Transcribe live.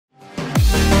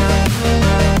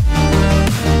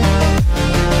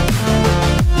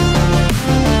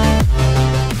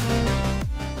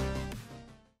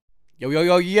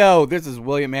Yo, this is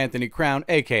William Anthony Crown,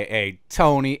 a.k.a.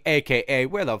 Tony, a.k.a.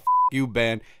 Where the f*** you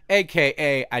been,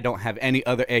 a.k.a. I don't have any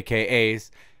other a.k.a.s.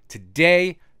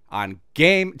 Today, on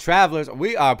Game Travelers,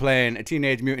 we are playing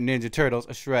Teenage Mutant Ninja Turtles, A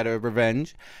Shredder of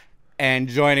Revenge. And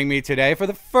joining me today for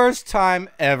the first time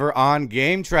ever on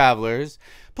Game Travelers,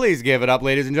 please give it up,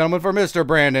 ladies and gentlemen, for Mr.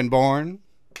 Brandon Bourne.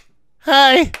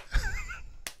 Hi.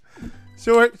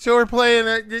 So we're playing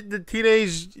the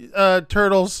Teenage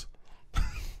Turtles.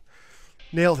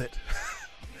 Nailed it.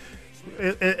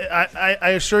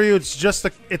 I assure you,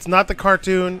 it's not the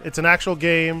cartoon. It's an actual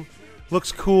game.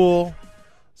 Looks cool.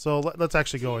 So let's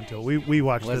actually go into it. We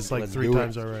watched this like 3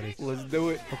 times already. Let's do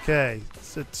it. Okay,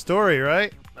 it's story,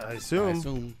 right? I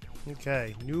assume.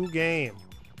 Okay, new game.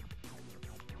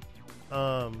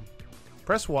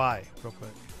 Press Y real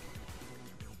quick.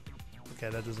 Okay,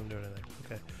 that doesn't do anything.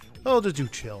 Okay, I'll just do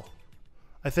chill.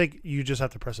 I think you just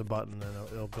have to press a button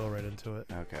and it'll go right into it.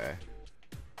 Okay.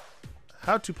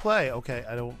 How to play? Okay,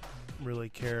 I don't really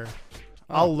care.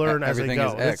 I'll learn as I go.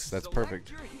 Everything is X. That's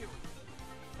perfect.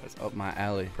 That's up my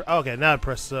alley. Okay, now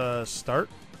press start.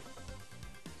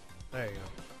 There you go.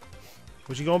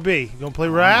 What you gonna be? You gonna play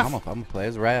Raph? I'm gonna play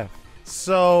as Raph.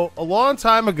 So a long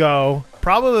time ago,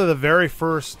 probably the very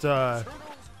first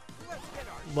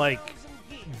like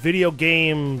video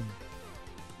game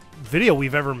video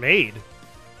we've ever made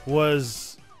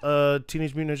was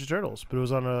Teenage Mutant Ninja Turtles, but it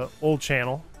was on an old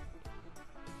channel.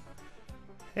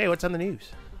 Hey, what's on the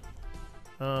news?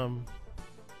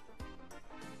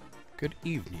 Good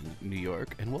evening, New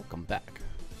York, and welcome back.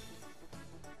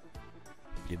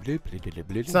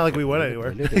 It's not like we went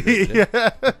anywhere.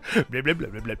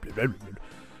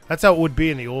 That's how it would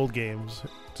be in the old games.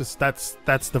 Just that's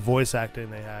the voice acting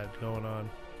they had going on.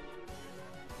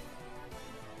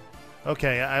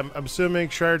 Okay, I'm assuming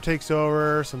Shredder takes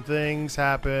over. Some things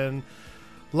happen.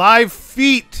 Live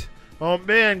feet. Oh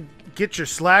man, get your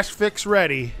slash fix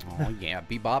ready. Oh yeah,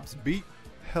 Bebop's beat.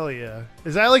 Hell yeah.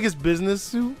 Is that like his business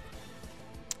suit?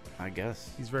 I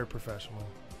guess. He's very professional.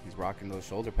 He's rocking those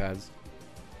shoulder pads.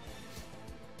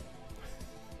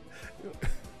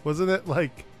 Wasn't it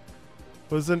like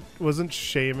wasn't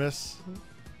Seamus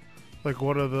like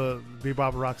one of the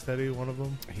Bebop Rocksteady, one of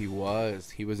them? He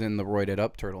was in the Roided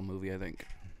Up Turtle movie, I think.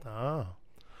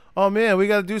 Oh man, we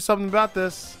gotta do something about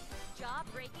this. Job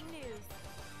breaking news.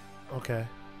 Okay.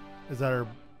 Is that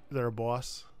her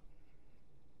boss?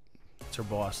 It's her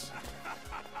boss.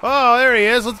 Oh, there he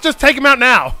is. Let's just take him out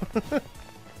now.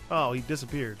 Oh, he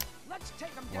disappeared. Let's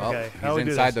take him down. Well, Okay, how we he's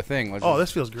do inside this? the thing.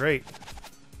 This feels great.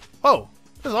 Oh,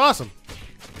 this is awesome.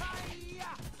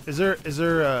 Is there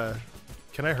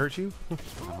can I hurt you? I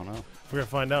don't know. We're gonna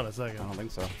find out in a I second. don't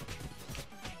think so.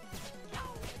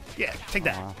 Yeah, take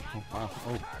that. Oh,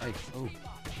 hey, oh.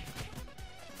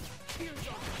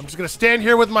 I'm just gonna stand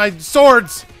here with my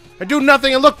swords and do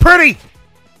nothing and look pretty.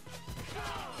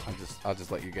 I'll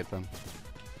just let you get them.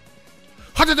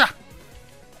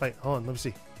 Wait, hold on. Let me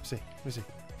see. Let me see.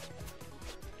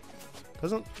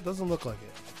 Doesn't look like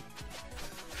it.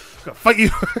 I'm gonna fight you.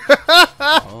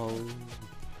 Oh.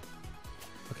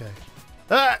 Okay.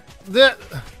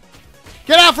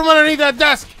 Get out from underneath that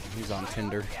desk. He's on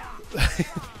Tinder.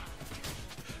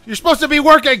 You're supposed to be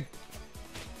working.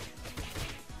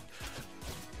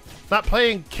 Not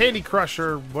playing Candy Crush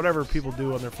or whatever people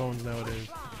do on their phones nowadays.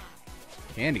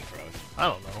 Candy Crush. I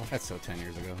don't know. That's so 10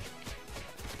 years ago.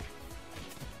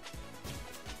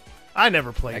 I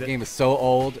never played That it. game is so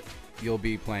old, you'll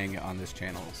be playing it on this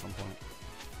channel at some point.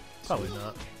 Probably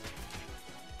not.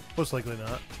 Most likely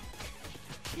not.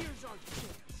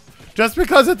 Just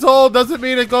because it's old doesn't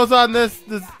mean it goes on this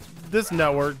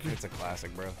network. It's a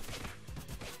classic, bro.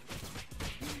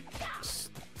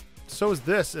 So is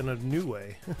this in a new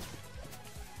way.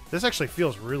 This actually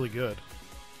feels really good.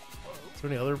 Is there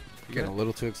any other? You're getting a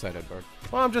little too excited, bro.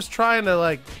 Well, I'm just trying to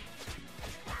like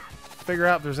figure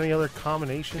out if there's any other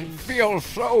combinations. Feels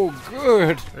so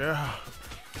good. Yeah.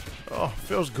 Oh,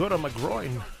 feels good on my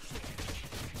groin.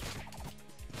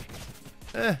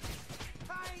 They're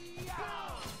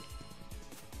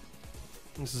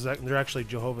actually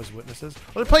Jehovah's Witnesses.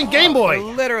 Oh, they're playing Game Boy.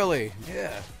 Literally,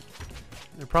 yeah.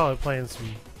 They're probably playing some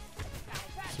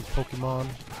Pokemon.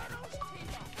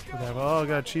 Oh, I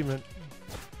got achievement.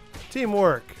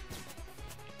 Teamwork.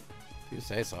 If you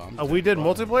say so. Oh, we did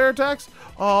multiplayer attacks?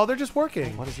 Oh, they're just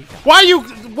working. What is he? Why you?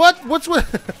 What's with?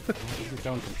 What is he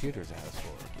throwing computers at us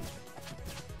for?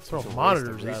 Throw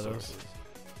monitors at us.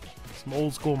 Some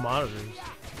old school monitors.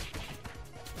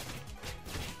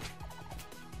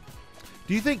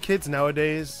 Do you think kids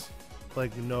nowadays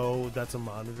like know that's a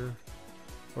monitor,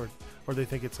 or they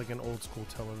think it's like an old school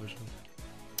television?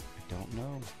 I don't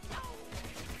know.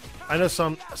 I know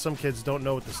some kids don't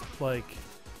know what this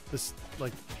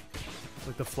like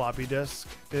the floppy disk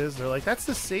is. They're like, that's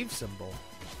the save symbol.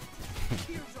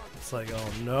 It's like,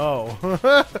 oh no.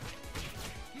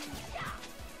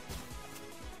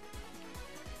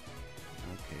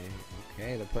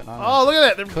 Okay, they're putting on. Oh, look at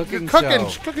that! They're cooking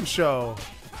cooking show.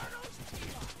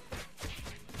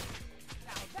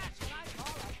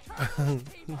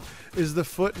 Is the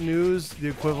Foot News the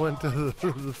equivalent to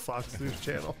the Fox News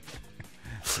channel?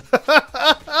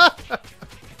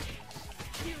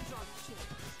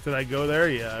 Did I go there?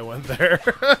 Yeah, I went there.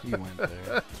 You went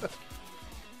there.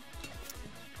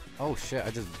 Oh shit!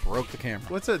 I just broke the camera.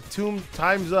 What's a tomb?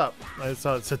 Time's up. I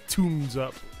saw it said tombs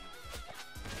up.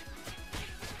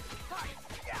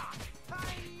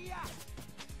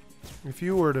 If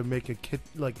you were to make a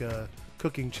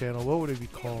cooking channel, what would it be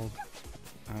called?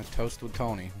 Toast with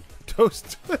Tony.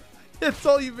 Toast. That's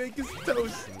all you make is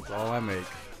toast. That's all I make.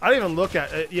 I didn't even look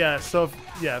at it. Yeah, so,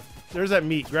 yeah, there's that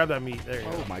meat. Grab that meat. There you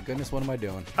go. Oh my goodness, what am I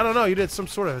doing? I don't know. You did some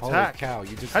sort of attack. Holy cow,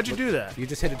 you just... How'd you do that? You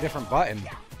just hit a different button.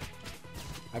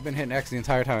 I've been hitting X the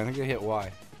entire time. I think I hit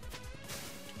Y.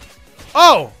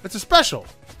 Oh, it's a special.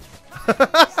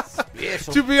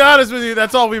 Special. To be honest with you,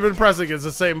 that's all we've been pressing is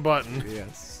the same button.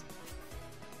 Yes.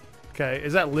 Okay,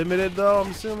 is that limited though,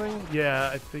 I'm assuming?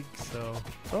 Yeah, I think so.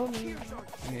 Oh,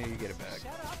 Yeah, you get it back.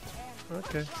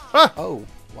 okay. Ah! Oh,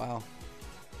 wow.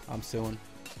 I'm suing.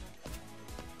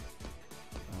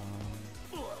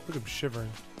 Look at him shivering.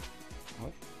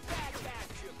 What?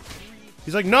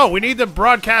 He's like, no, we need to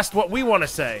broadcast what we want to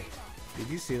say. Did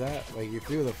you see that? Like, you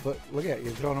threw the foot. Look at it.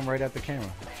 You're throwing them right at the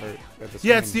camera. Or at the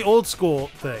Yeah, it's screen. the old school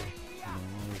thing.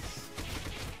 Nice.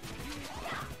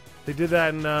 They did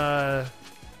that in, I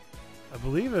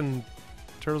believe in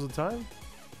Turtles in Time.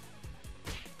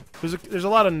 There's a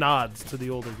lot of nods to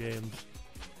the older games.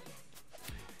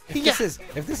 If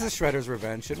this is Shredder's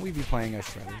Revenge, shouldn't we be playing as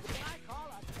Shredder?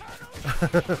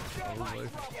 Probably.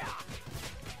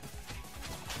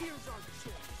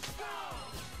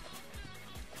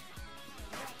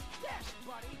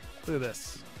 Look at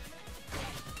this.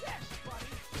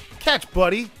 Catch,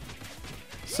 buddy.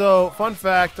 So, fun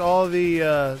fact: all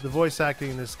the voice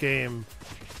acting in this game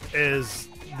is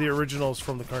the originals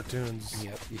from the cartoons.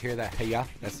 Yep. You hear that? Hiya?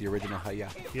 That's the original Hiya.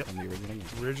 Yep. From the original game.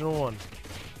 Original one.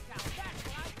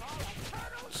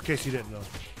 Just in case you didn't know.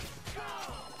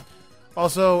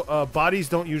 Also, bodies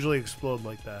don't usually explode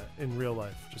like that in real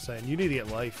life. Just saying. You need to get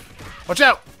life. Watch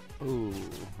out! Ooh,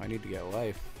 I need to get a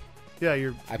life.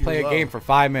 Yeah, I play a game for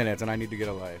 5 minutes and I need to get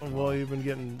a life. Well, you've been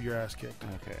getting your ass kicked.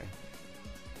 Okay.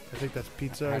 I think that's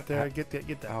pizza right there. Get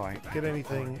that. Oh, Get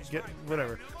anything. Get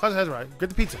whatever. Close head's right. Get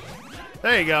the pizza.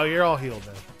 There you go. You're all healed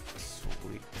then.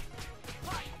 Sweet.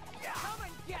 Come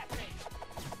and get me.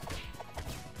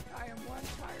 I am one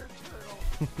tired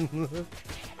turtle.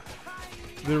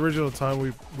 The original time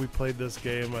we played this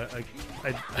game, I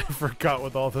forgot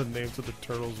what all the names of the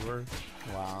turtles were.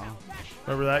 Wow.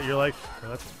 Remember that? You're like, oh,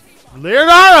 that's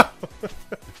Leonardo!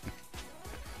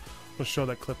 We'll show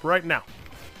that clip right now.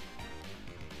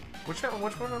 Which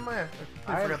one am I?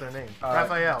 I forgot their name.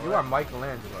 Raphael. You are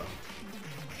Michelangelo.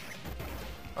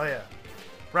 Oh yeah.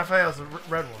 Raphael's the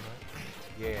red one, right?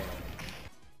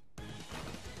 Yeah.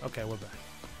 Okay, we're back.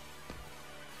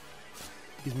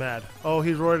 He's mad. Oh,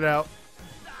 he's roared out.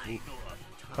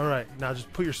 Alright, now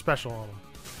just put your special on him.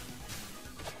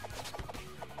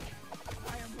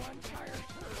 I am one tired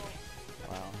turtle.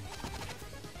 Wow.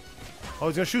 Oh,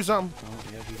 he's gonna shoot something. Oh,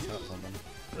 yeah, he shot something.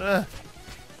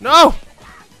 No!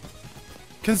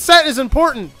 Consent is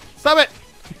important! Stop it!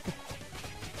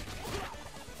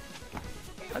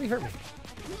 How do you hurt me?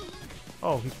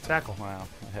 Oh, he tackle. Wow,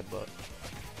 a headbutt.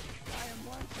 I am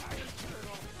one tired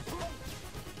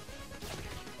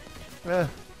Eh. turtle.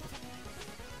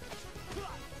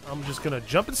 I'm just gonna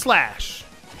jump and slash.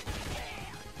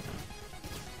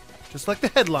 Just like the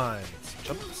headlines.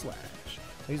 Jump and slash.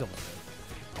 He's almost dead.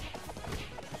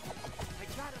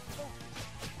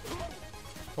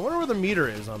 I wonder where the meter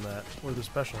is on that, where the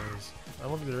special is. I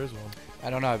don't think there is one. I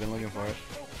don't know, I've been looking for it.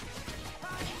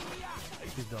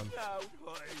 He's done.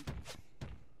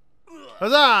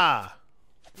 Huzzah!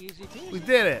 Easy peasy. We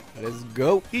did it. Let's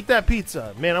go. Eat that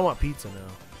pizza. Man, I want pizza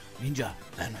now. Ninja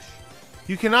vanish.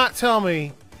 You cannot tell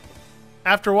me,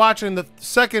 after watching the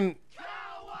second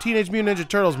Teenage Mutant Ninja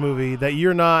Turtles movie, that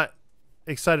you're not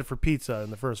excited for pizza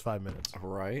in the first 5 minutes.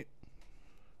 Right.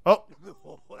 Oh.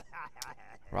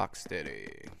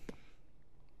 Rocksteady.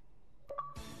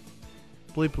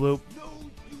 Bleep bloop.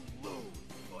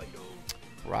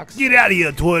 Rocksteady. Get out of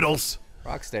here, Twiddles.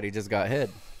 Rocksteady just got hit.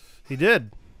 He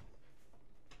did.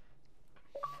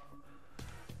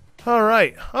 All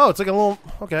right. Oh, it's like a little...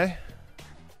 Okay.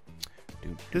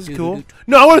 This is cool.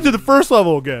 No, I want to do the first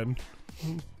level again.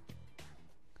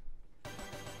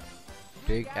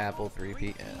 Big Apple 3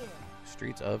 p.m.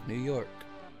 Streets of New York.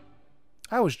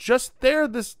 I was just there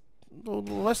this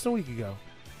less than a week ago.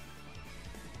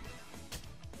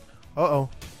 Uh-oh.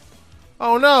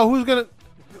 Oh no,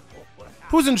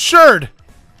 who's insured?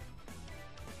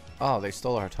 Oh, they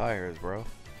stole our tires, bro.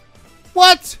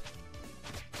 What?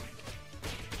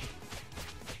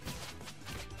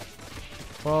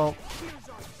 Well,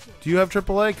 do you have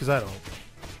AAA? Because I don't.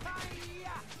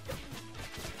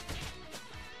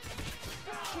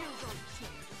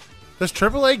 Does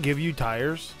AAA give you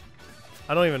tires?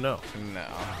 I don't even know. No.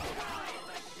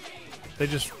 They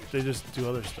just do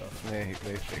other stuff. They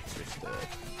fix your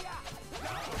stuff.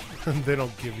 They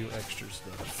don't give you extra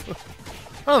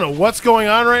stuff. I don't know what's going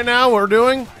on right now. We're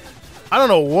doing. I don't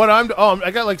know what I'm. Oh,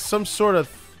 I got like some sort of.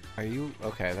 Are you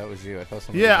okay? That was you. I thought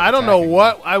something. Yeah, was I don't know attacking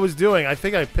what me. I was doing. I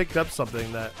think I picked up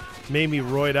something that made me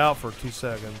roid out for 2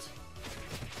 seconds.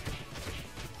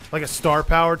 Like a star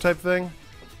power type thing.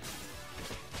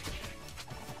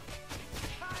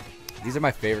 These are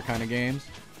my favorite kind of games.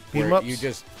 Beat 'em Where ups? you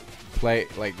just play,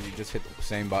 like, you just hit the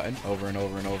same button over and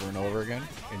over and over and over again,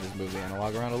 and just move the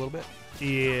analog around a little bit.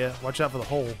 Yeah, watch out for the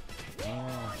hole.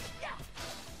 Oh,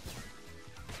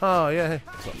 Oh yeah, hey.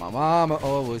 that's what my mama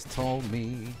always told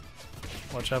me.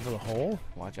 Watch out for the hole.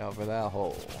 Watch out for that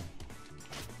hole.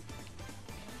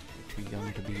 You're too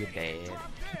young to be a dad.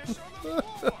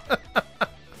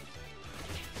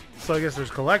 So I guess there's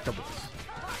collectibles.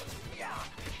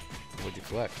 What'd you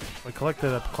collect? I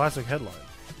collected a classic headline.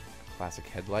 Classic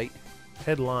headlight.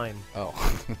 Headline. Oh.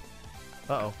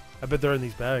 Uh-oh. I bet they're in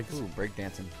these bags. Ooh,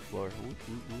 breakdancing floor.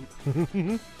 Ooh, ooh,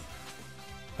 ooh.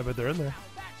 I bet they're in there.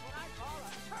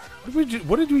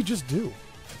 What did we just do?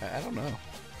 I don't know.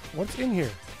 What's in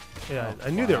here? Yeah, Oh, I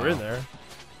knew they were in wow. there.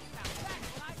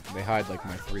 They hide like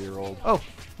my 3-year-old. Oh,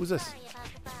 who's this?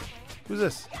 Who's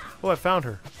this? Oh, I found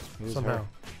her. Who's somehow. her?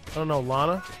 I don't know,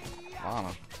 Lana?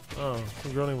 Lana. Oh,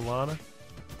 some girl named Lana?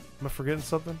 Am I forgetting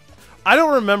something? I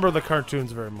don't remember the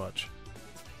cartoons very much.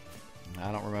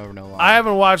 I don't remember no Lana. I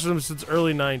haven't watched them since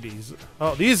early 90s.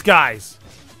 Oh, these guys!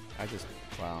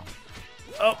 Wow.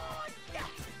 Oh!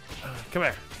 Come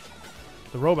here.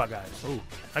 The robot guys. Oh,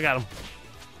 I got them.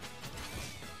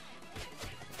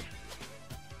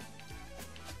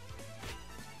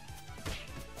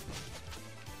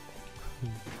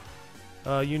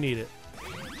 You need it.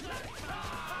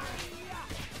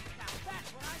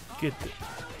 Get the.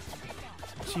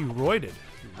 See, you roided.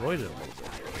 You roided a little bit.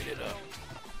 Roided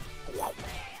up.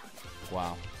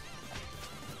 Wow.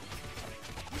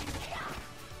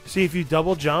 See, if you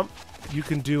double jump, you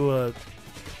can do a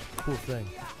cool thing.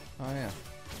 Oh yeah.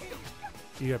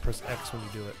 You gotta press X when you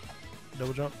do it.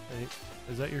 Double jump.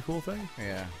 Is that your cool thing?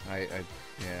 Yeah. I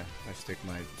stick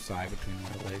my side between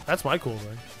my legs. That's my cool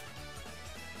thing.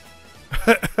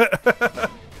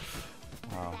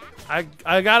 Wow.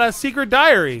 I got a secret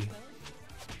diary.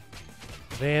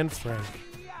 Van Frank.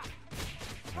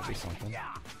 That'd be something.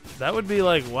 That would be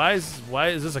like, why is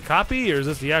this a copy or is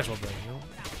this the actual thing? You know?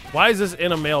 Why is this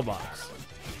in a mailbox?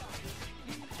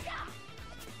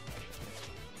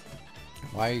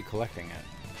 Why are you collecting it?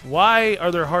 Why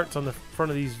are there hearts on the front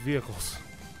of these vehicles?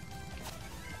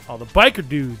 Oh, the biker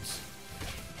dudes.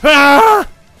 Ah!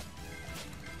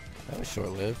 That was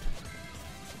short-lived.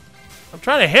 I'm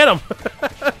trying to hit him.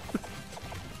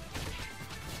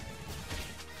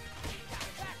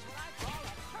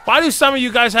 Why do some of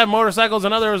you guys have motorcycles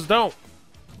and others don't?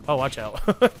 Oh, watch out.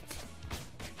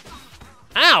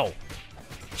 Ow!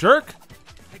 Jerk.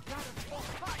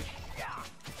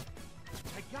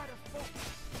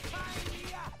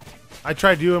 I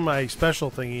tried doing my special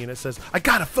thingy and it says, I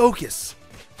gotta focus.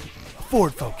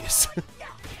 Ford Focus.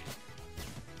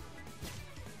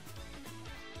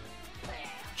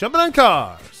 Jumping on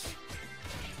cars.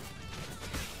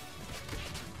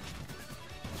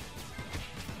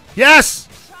 Yes!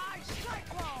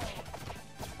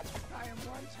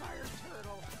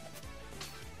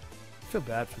 I feel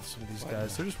bad for some of these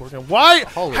guys. They're just working. Why?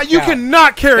 Holy How, you cow.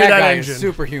 cannot carry that guy engine. is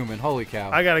superhuman. Holy cow.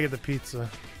 I gotta get the pizza.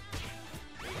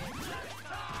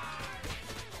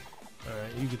 All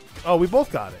right, you get. Oh, we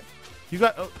both got it. You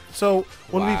got. So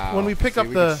when we pick up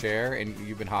we the can share, and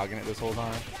you've been hogging it this whole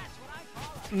time.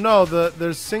 no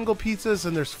there's single pizzas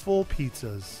and there's full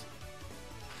pizzas.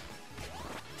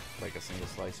 Like a single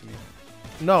slice, you mean?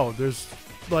 No, there's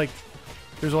like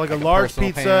a Like a large personal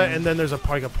pizza pan. and then there's a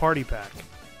party pack.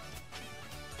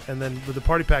 And then the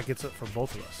party pack gets it for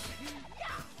both of us.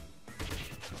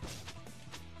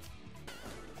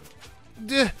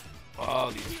 Duh. Oh,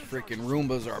 these freaking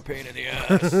Roombas are a pain in the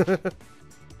ass.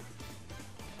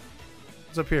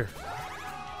 What's up here?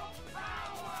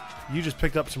 You just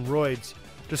picked up some roids.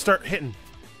 Just start hitting.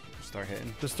 Start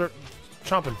hitting. Just start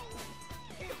chomping.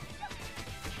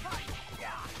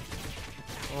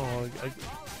 Oh,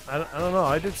 I don't know.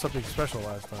 I did something special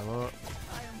last time.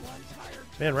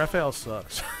 Man, Raphael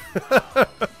sucks.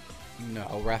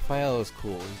 No, Raphael is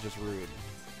cool. He's just rude.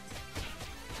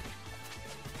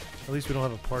 At least we don't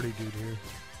have a party dude here.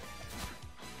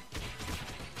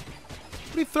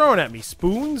 What are you throwing at me?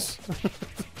 Spoons?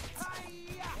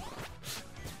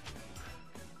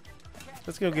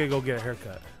 Let's go get a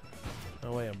haircut.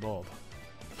 No way, I'm bald.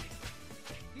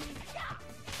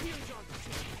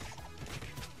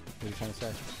 What are you trying to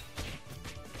say?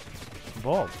 I'm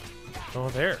bald. No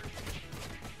hair.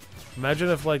 Imagine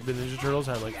if like the Ninja Turtles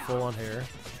had like full on hair.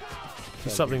 Be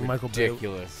something Michael Bay.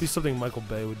 Ridiculous. Be something Michael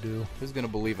Bay would do. Who's gonna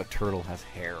believe a turtle has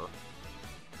hair?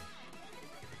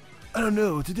 I don't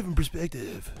know. It's a different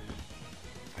perspective.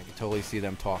 I can totally see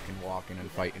them talking, walking,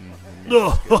 and fighting.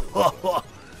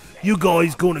 You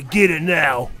guys gonna get it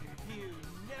now?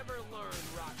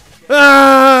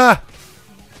 Ah!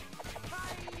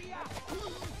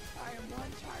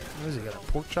 What is he got? A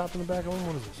pork chop in the back of him?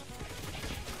 What is this?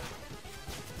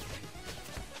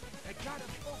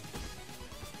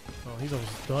 Oh, he's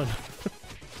almost done.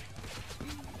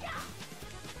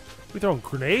 We throwing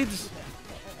grenades?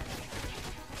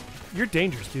 You're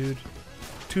dangerous, dude.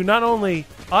 To not only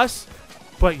us,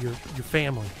 but your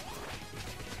family.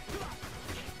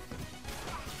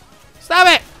 Stop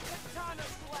it!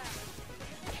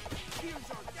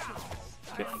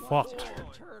 Get fucked.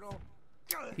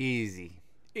 Easy.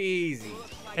 Easy.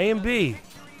 A and B.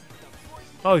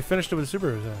 Oh, he finished it with a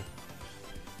super attack.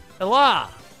 Ella!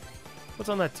 What's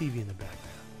on that TV in the background?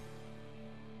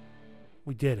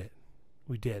 We did it.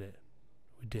 We did it.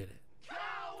 We did it.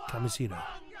 Camisito.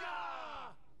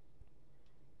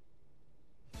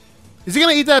 Is he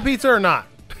gonna eat that pizza or not?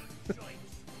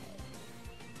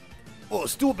 Oh,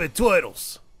 stupid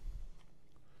turtles.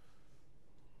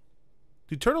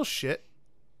 Do turtles shit?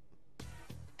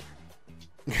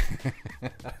 I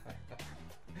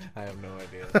have no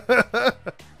idea.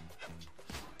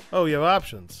 Oh, you have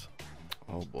options.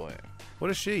 Oh boy. What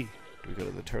is she? Do we go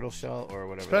to the turtle shell or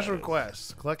whatever? Special that is?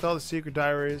 requests. Collect all the secret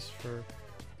diaries for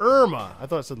Irma. I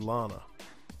thought it said Lana.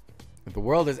 If the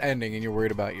world is ending and you're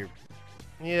worried about your...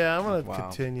 Yeah, I'm gonna Wow.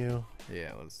 continue.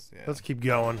 Yeah, let's... Yeah. Let's keep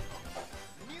going.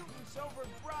 Mutants over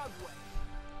Broadway.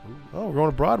 Oh, we're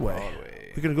going to Broadway.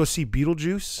 Broadway. We're gonna go see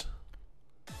Beetlejuice.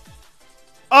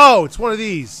 Oh, it's one of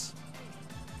these.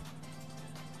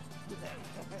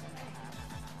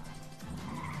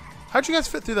 How'd you guys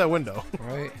fit through that window?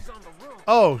 Right?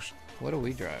 Oh, What are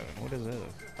we driving? What is this?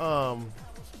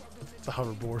 it's a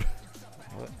hoverboard.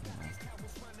 What?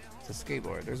 It's a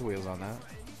skateboard. There's wheels on that.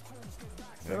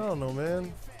 I don't know,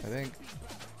 man. I think.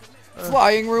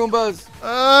 Flying Roombas!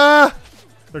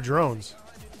 They're drones,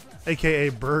 aka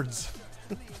birds.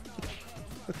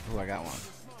 Oh, I got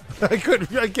one. I can't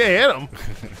hit them.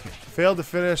 Failed to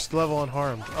finish level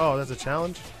unharmed. Oh, that's a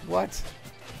challenge? What?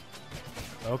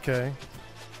 Okay.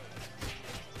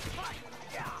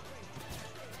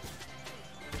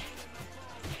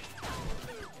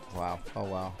 Wow. Oh,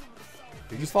 wow.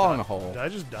 Did you fall in a hole? Did I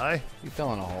just die? You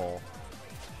fell in a hole.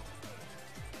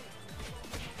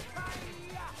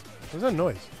 What's that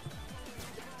noise?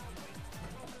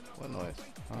 What noise?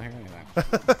 I don't hear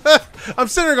anything. I'm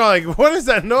sitting there going, like, what is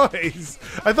that noise?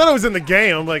 I thought it was in the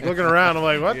game. I'm like looking around. I'm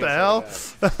like, what the hell?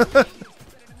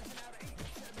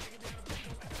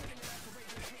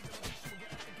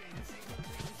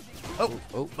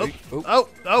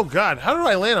 Oh, God. How did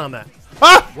I land on that?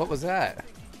 Ah! What was that?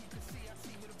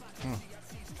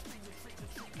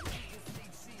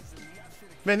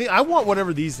 Man, I want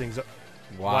whatever these things are.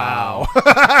 Wow.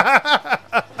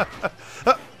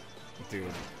 Dude.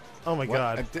 Oh, my What?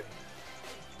 God.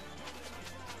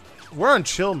 We're on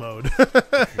chill mode.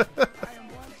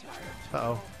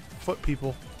 Uh-oh. Foot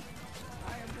people.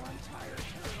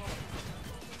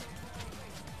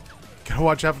 Gotta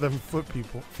watch out for them foot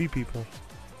people. Feet people.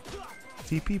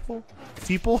 Feet people?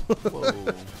 Feeple?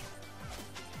 Whoa.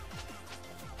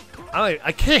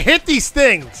 I can't hit these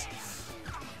things!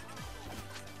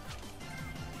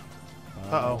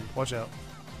 Uh-oh. Watch out.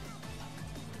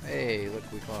 Hey, look,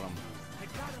 we caught him.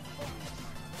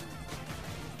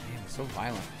 Damn, so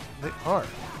violent. They are.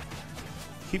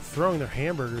 Keep throwing their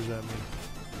hamburgers at me.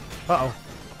 Uh-oh.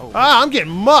 Oh, Ah, I'm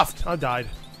getting muffed! I died.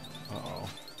 uh-oh.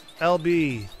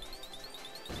 LB.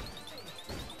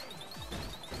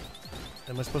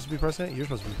 Am I supposed to be president? You're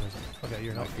supposed to be president. Okay,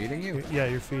 you're Am I not. feeding you? Yeah,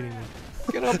 you're feeding me.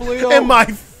 Get up, Leo! Am I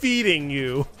feeding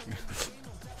you?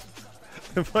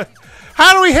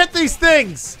 How do we hit these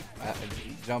things?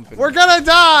 Jump and We're gonna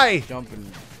die! jump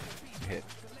and hit.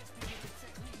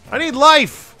 I need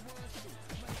life!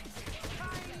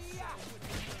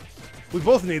 We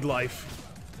both need life.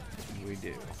 We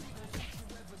do.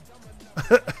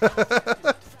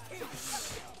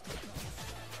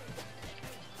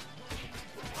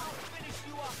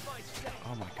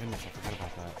 Oh my goodness, I forgot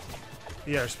about that.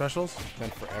 Yeah, our specials? It's been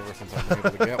forever since I've been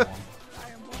able to get one.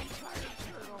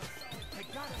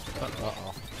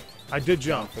 Uh-oh. I did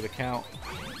jump. For the count.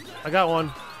 I got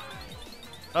one.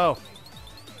 Oh.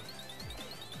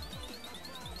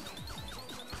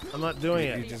 I'm not doing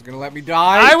You're it. just gonna let me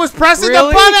die? I was pressing Really?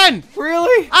 the button!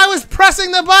 Really? I was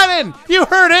pressing the button! You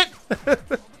heard it!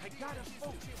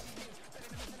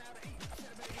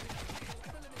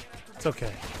 It's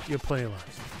okay. You have plenty of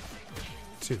lives.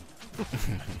 2.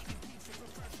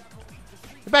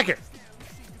 Get back here.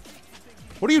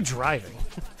 What are you driving?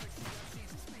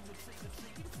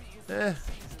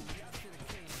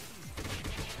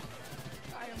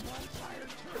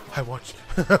 I want you.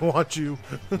 I want you.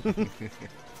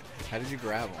 How did you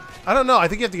grab them? I don't know. I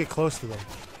think you have to get close to them.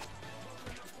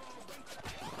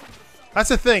 That's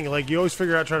the thing. Like, you always try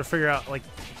to figure out, like,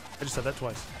 I just said that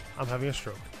twice. I'm having a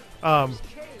stroke.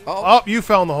 Oh, you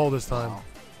fell in the hole this time. Wow.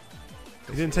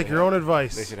 You didn't take your own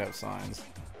advice. They should have signs.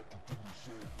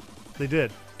 They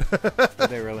did. Did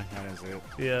they really? I didn't see it.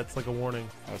 Yeah, it's like a warning.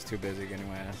 I was too busy getting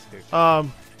my ass kicked. But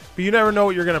you never know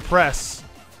what you're gonna press.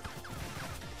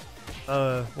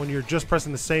 When you're just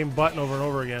pressing the same button over and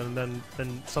over again, and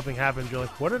then something happens, you're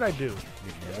like, what did I do? You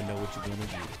never know what you're gonna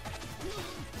do.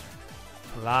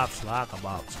 Life's like a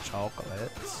box of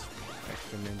chocolates.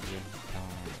 Extra ninja power.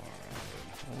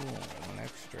 Oh, one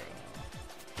extra.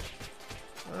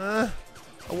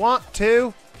 I want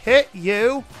to hit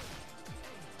you.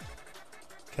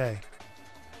 Okay.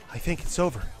 I think it's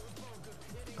over.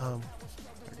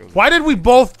 Why did we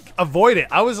both avoid it?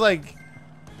 I was like,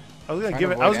 I was gonna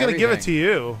give it to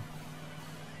you.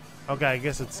 Okay, I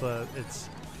guess it's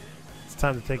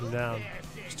time to take him down.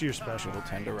 Just do your special. Little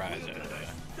tenderizer.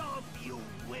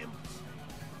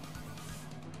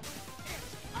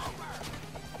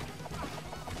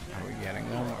 Are we getting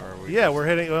them, or are we? Yeah, we're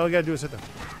hitting. All we gotta do is hit the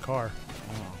car.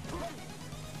 Oh.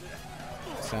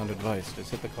 Sound advice: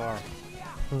 just hit the car.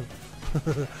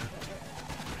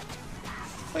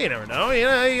 Well, you never know. You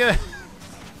know.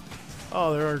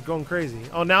 Oh, they're going crazy.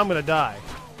 Oh, now I'm gonna die.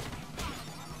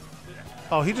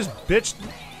 Oh, he just bitch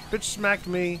smacked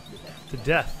me to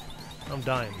death. I'm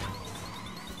dying.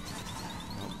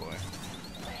 Oh boy.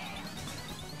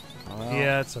 Well,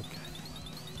 Yeah, it's okay.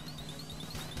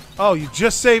 Oh, you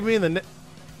just saved me in the.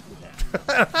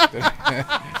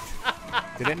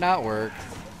 Did it not work?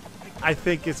 I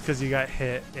think it's because you got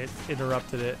hit. It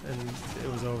interrupted it, and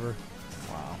it was over.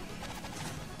 Wow.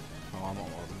 Oh, I'm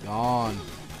almost gone.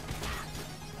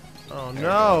 Oh, There no.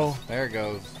 It goes. There it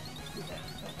goes.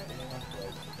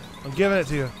 I'm giving it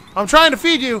to you. I'm trying to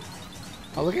feed you.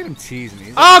 Oh, look at him tease me.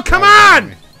 He's Oh, like, come grabbing on!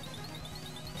 me.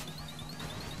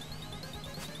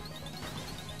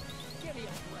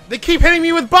 They keep hitting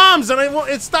me with bombs, and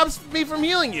it stops me from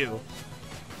healing you.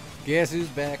 Guess who's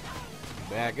back?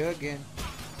 Back again.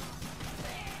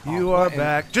 You Oh, are what in-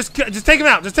 back. Just take him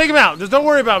out. Just take him out. Just don't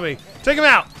worry about me. Take him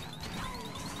out.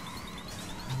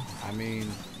 I mean,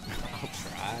 I'll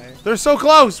try. They're so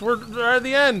close. We're at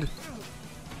the end.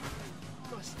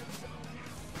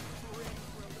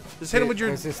 Just hit him with your.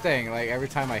 There's this thing, like every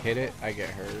time I hit it, I get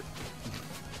hurt.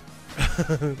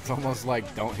 It's almost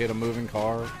like don't hit a moving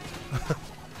car.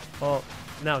 Well,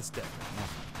 now it's dead.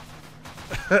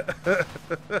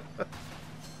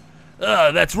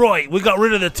 That's right. We got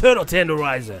rid of the turtle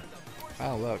tenderizer.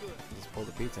 Oh look, just pulled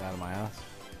the pizza out of my ass.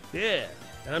 Yeah.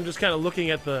 And I'm just kind of looking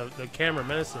at the camera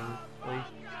menacingly.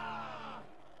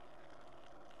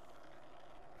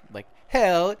 Like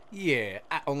hell yeah!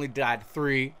 I only died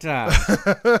 3 times.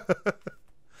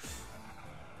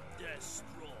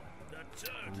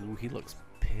 Ooh, he looks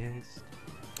pissed.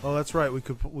 Oh, that's right. We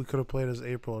could have played as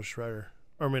April or Shredder.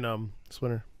 Or, I mean,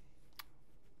 Splinter.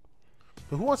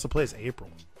 But who wants to play as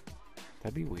April?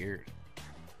 That'd be weird.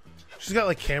 She's got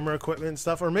like camera equipment and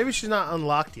stuff, or maybe she's not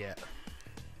unlocked yet.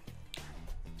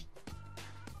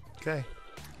 Okay.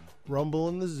 Rumble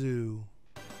in the zoo.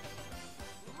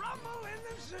 Rumble in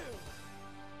the zoo.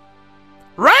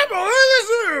 Rumble in the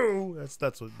zoo.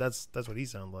 That's what he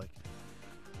sounds like.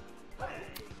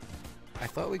 I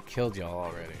thought we killed y'all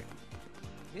already.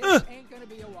 This ain't gonna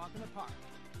be a walk in the park.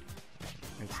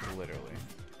 It's literally.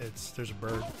 There's a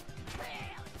bird.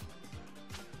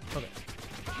 Okay.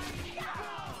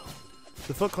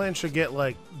 The Foot Clan should get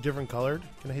like different colored.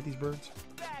 Can I hit these birds?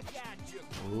 Back at you.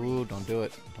 Ooh, don't do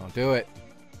it. Don't do it.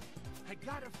 I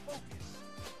gotta focus.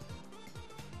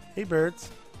 Hey, birds.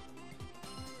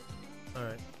 All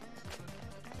right.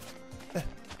 I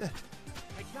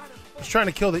gotta I was trying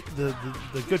to kill the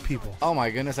good people. Oh my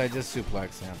goodness, I just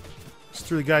suplexed him. Just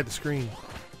threw the guy at the screen.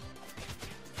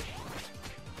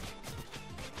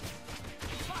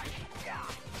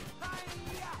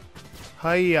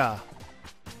 Hiya.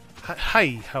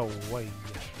 Hi, how are you?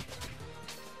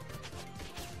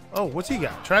 Oh, what's he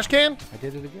got? Trash can? I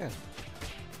did it again.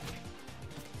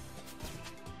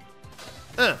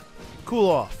 Cool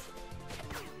off.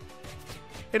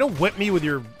 Hey, don't whip me with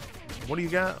your... What do you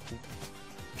got?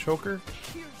 Choker?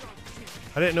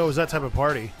 I didn't know it was that type of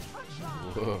party.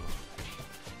 Whoa.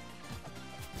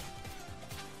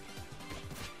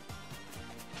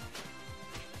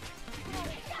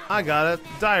 I got a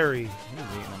diary. He's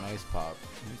eating an ice pop.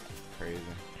 He's crazy.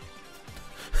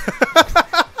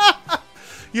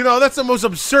 You know, that's the most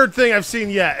absurd thing I've seen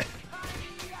yet.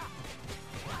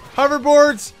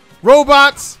 Hoverboards,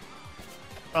 robots,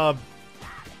 a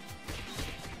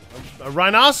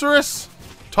rhinoceros,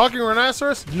 talking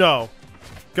rhinoceros? No.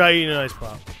 Guy eating an ice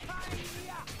pop.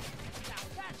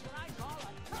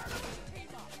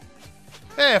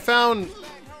 Hey, I found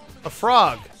a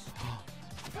frog.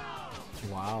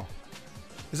 Wow.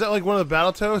 Is that like one of the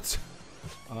Battletoads?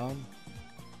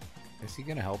 Is he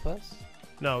gonna help us?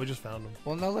 No, we just found him.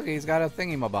 Well, no, look, he's got a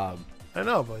thingy-mabob. I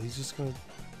know, but he's just gonna...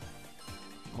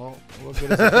 Well, look at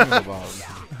his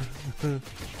thingy-mabob.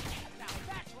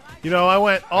 You know, I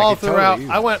went all could totally throughout. use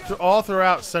I it. went all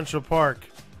throughout Central Park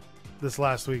this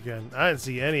last weekend. I didn't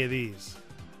see any of these.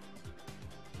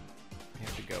 You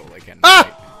have to go like at Ah!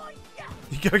 night.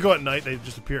 You gotta go at night. They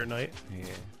just appear at night. Yeah.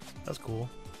 That's cool.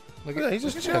 Look Yeah, he's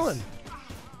just look at chilling.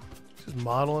 this. Just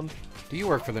modeling. Do you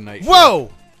work for the night shift?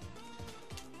 Whoa!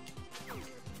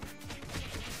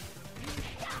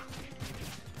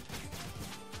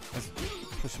 Let's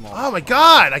push him all. Oh my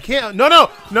God! I can't. No, no,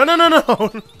 no, no, no,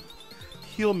 no!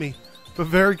 Heal me, but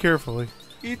very carefully.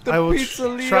 Eat the I will pizza,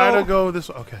 Leo. try to go this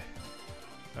way. Okay.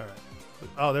 All right.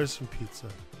 Oh, there's some pizza.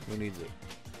 Who needs it?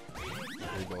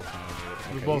 We both have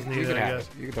it. We both need you it, can I have guess.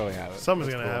 it. You can totally have it.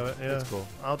 Someone's That's gonna cool. have it. Yeah. That's cool.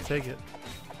 I'll take it.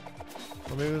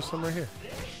 Or maybe there's some right here.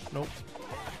 Nope.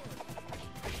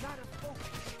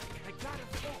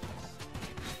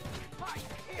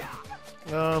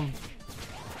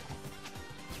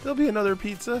 There'll be another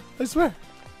pizza. I swear.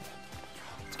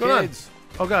 What's going Kids.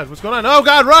 on? Oh God, what's going on? Oh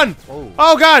God, run! Oh.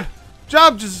 Oh God,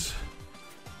 Job just.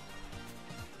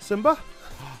 Simba, Look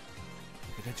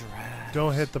at the giraffe.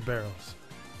 don't hit the barrels.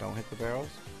 Don't hit the barrels.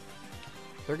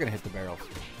 They're gonna hit the barrels.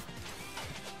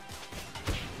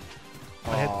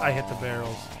 I hit the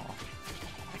barrels.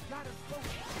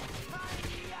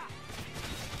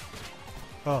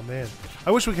 Oh man,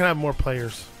 I wish we could have more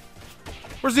players.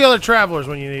 Where's the other travelers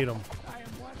when you need them? I am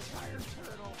one tired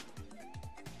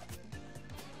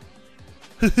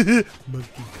turtle.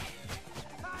 Monkey.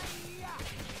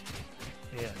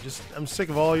 Yeah, just I'm sick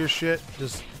of all your shit.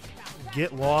 Just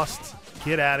get lost,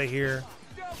 get out of here,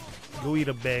 go eat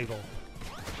a bagel.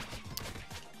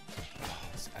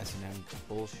 This S&M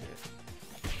bullshit.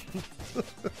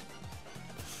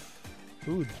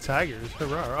 Ooh, the tigers!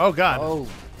 Hurrah. Oh God! Oh,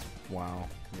 wow.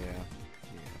 Yeah.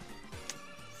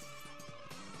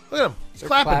 Look at them! They're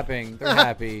Clapping. clapping. They're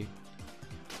happy.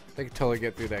 They can totally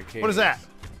get through that cave. What is that?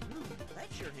 That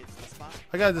sure hits the spot.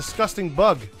 I got a disgusting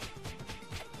bug.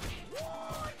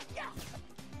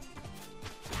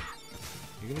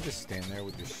 You gonna just stand there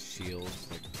with your shields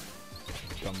like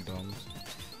dum-dums?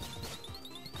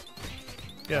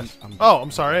 Yes. I'm-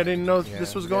 I'm sorry. I didn't know Yeah,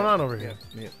 this was going yeah, on over here.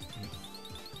 yeah.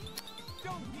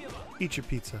 Eat your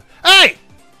pizza. Hey!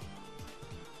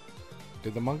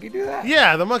 Did the monkey do that?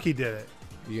 Yeah, the monkey did it.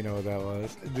 You know what that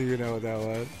was? Do you know what that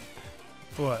was?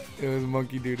 What? It was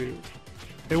monkey doo-doo.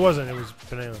 It wasn't. It was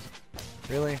bananas.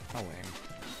 Really? How lame.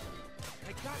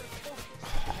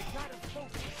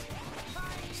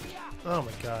 Oh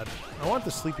my God! I want the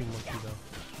sleeping monkey though.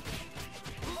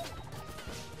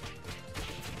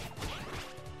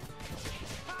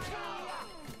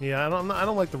 Yeah, I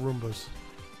don't like the Roombas.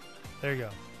 There you go.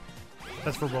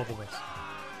 That's for both of us.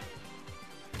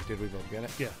 Did we both get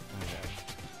it? Yeah. Okay.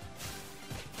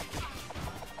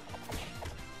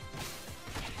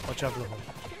 Watch out for the hole.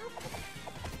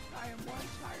 I am one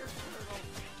tired turtle.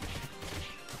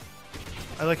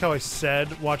 I like how I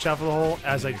said "watch out for the hole"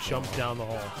 as I jumped down the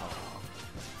hole.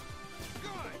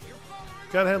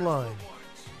 Got a headline.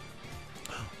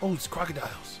 Oh, it's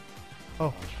crocodiles.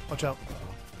 Oh, watch out.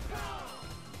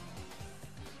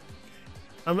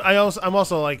 I'm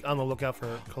also like on the lookout for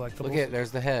collectibles. Look at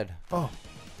there's the head. Oh.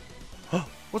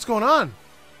 What's going on?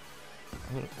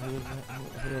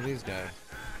 Who are these guys?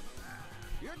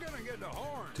 You're gonna get the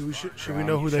horn. Do we should we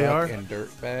know who they are? And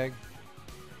Dirtbag.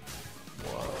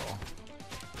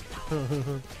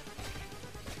 Whoa.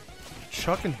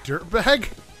 Chuck and Dirtbag?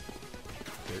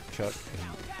 Dirt Chuck.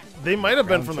 They might have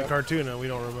been Brown from the Chuck? cartoon and we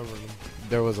don't remember them.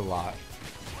 There was a lot.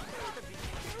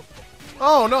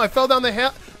 Oh no, I fell down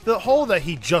the hole that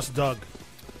he just dug.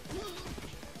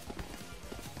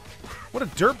 What a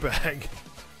dirtbag.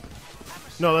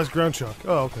 No, that's Ground Chuck.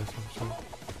 Oh, okay. Sorry.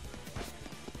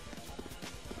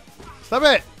 Stop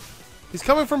it! He's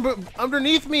coming from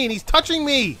underneath me and he's touching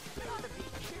me!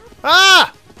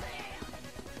 Ah!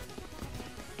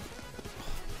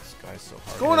 This guy's so hard.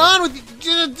 What's going on with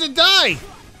you? Die!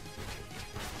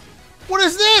 What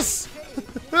is this?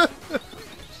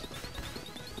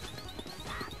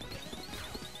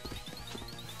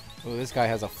 Oh, this guy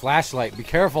has a flashlight. Be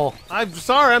careful. I'm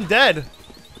sorry, I'm dead.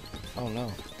 Oh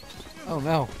no. Oh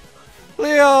no.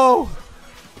 Leo!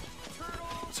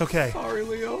 It's okay. Sorry,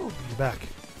 Leo. I'm back.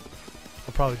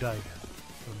 I'll probably die again.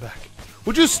 I'm back.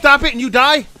 Would you stop it and you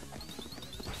die?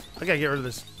 I gotta get rid of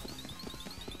this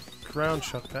Ground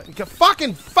Chuck guy. You got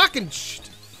fucking shit.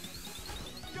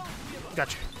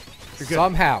 Gotcha. You're good.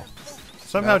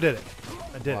 Somehow did it.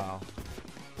 I did Wow.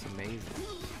 It's amazing. it.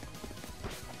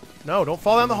 No, don't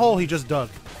fall down the hole he just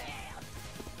dug.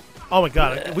 Oh my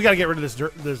god, we gotta get rid of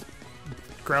this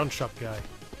Ground Chuck guy.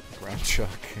 Ground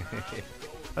Chuck.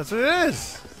 That's what it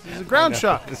is. He's a Ground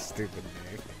Chuck. This stupid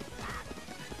name.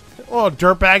 Oh,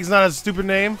 Dirtbag's not a stupid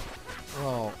name.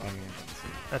 Well, I mean,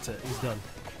 That's it. He's done.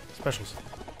 Specials.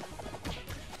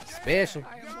 special.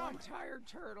 I am one tired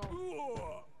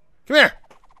turtle. Come here.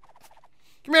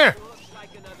 Come here.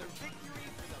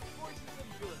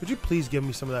 Would you please give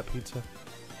me some of that pizza?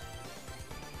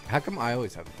 How come I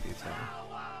always have the pizza?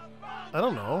 I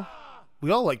don't know.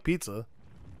 We all like pizza.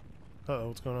 Uh-oh,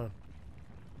 what's going on?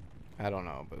 I don't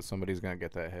know, but somebody's gonna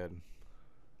get that head.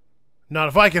 Not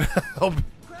if I can help.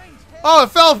 Oh,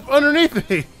 it fell underneath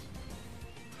me.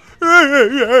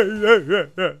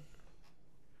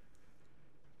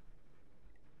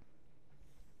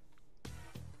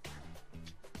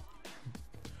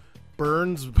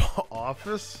 Burns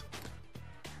office?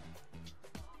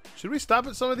 Should we stop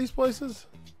at some of these places?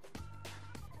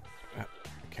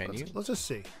 Can you? Let's just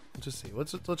see. Let's just see.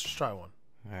 Let's just try one.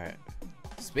 All right.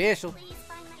 Special.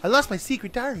 I lost my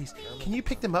secret diaries. Can you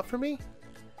pick them up for me?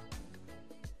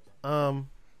 Oh,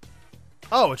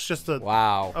 it's just a.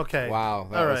 Wow. Okay. Wow.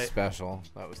 That All was right. special.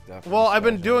 That was definitely. Well, I've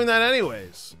been special. doing that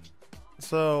anyways.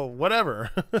 So whatever.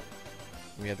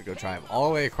 We had to go try him all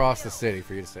the way across the city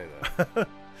for you to say that. Can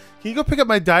you go pick up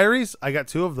my diaries? I got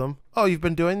 2 of them. Oh, you've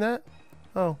been doing that?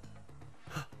 Oh.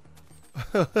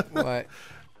 What?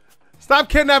 Stop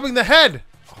kidnapping the head!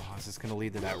 Oh, is this gonna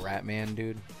lead to that rat man,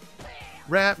 dude?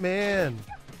 Rat man.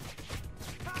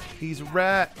 He's a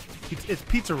rat. It's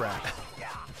Pizza Rat.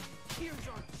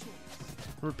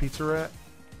 Remember Pizza Rat?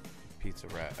 Pizza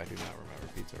rat. I do not remember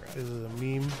pizza rat. This is a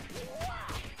meme.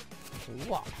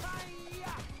 Wow.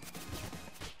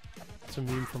 It's a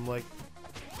meme from like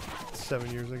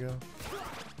 7 years ago.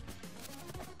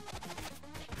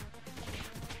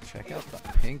 Check out the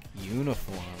pink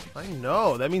uniform. I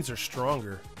know. That means they're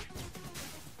stronger.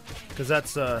 Because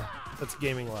that's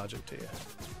gaming logic to you.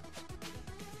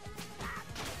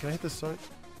 Can I hit this soda?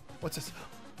 What's this?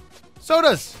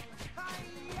 Sodas!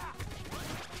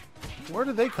 Where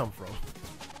did they come from?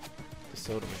 The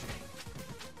soda machine.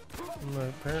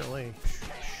 Apparently.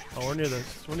 Oh, we're near the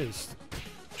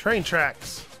train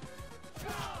tracks.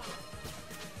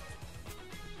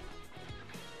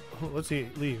 Let's see.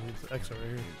 Leave. It's the exit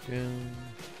right here.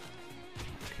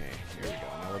 Okay, here we go.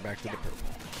 Now we're back to the purple.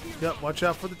 Yep. Watch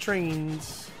out for the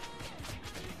trains.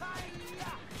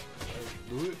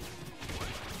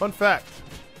 Fun fact: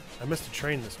 I missed a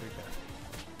train this weekend.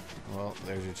 Well,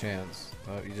 there's your chance.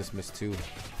 Oh, you just missed 2.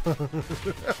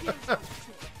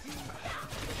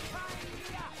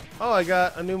 Oh, I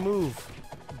got a new move.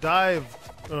 Dive.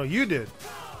 Oh, no, you did.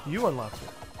 You unlocked it.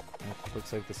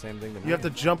 Looks like the same thing to me. You have to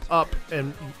jump up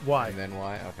and Y. And then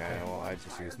why? Okay, well, I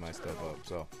just used my step up,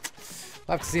 so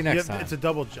I'll have to see you next time. It's a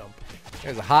double jump.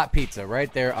 There's a hot pizza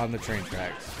right there on the train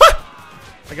tracks.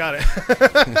 I got it.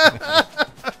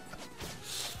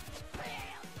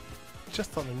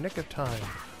 Just on the nick of time.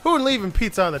 Who would leaving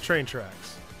pizza on the train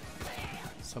tracks?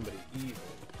 Somebody evil.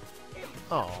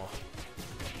 Oh.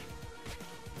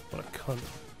 What a cunt.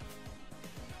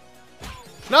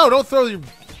 No, don't throw your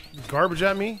garbage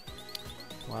at me.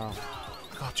 Wow.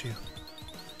 I got you.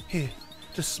 Here,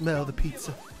 just smell the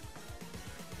pizza.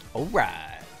 All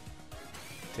right.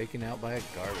 Taken out by a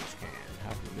garbage can.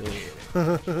 How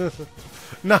humiliating.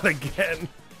 Not again.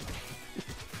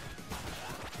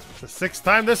 It's the 6th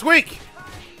time this week.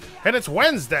 And it's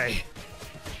Wednesday.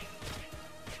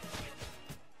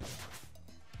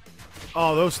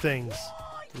 Oh, those things.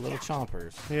 Little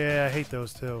chompers. Yeah, I hate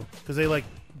those too. Because they like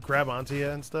grab onto you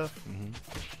and stuff. Mm-hmm.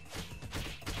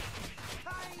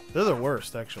 They're the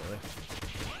worst, actually.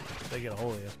 They get a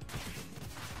hold of you.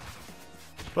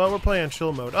 Well, we're playing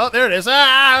chill mode. Oh, there it is.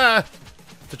 Ah!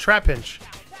 It's a trap pinch.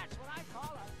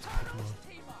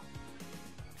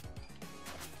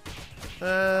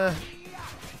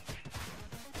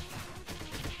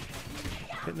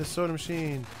 Hitting the soda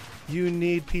machine. You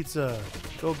need pizza.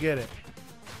 Go get it.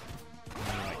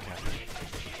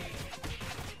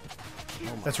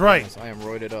 That's right. I am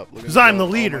roided up. Because I'm the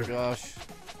leader. Oh my gosh.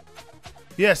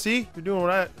 Yeah, see? You're doing what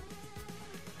I...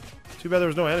 Too bad there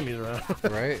was no enemies around.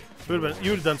 Right? You would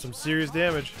have done some serious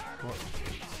damage.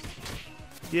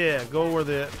 Yeah, go where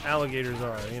the alligators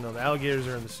are. You know, the alligators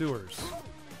are in the sewers.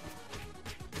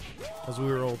 As we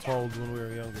were all told when we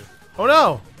were younger. Oh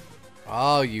no!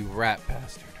 Oh, you rat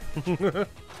bastard. Yeah, Are you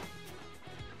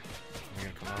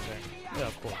gonna come out there?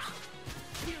 of course.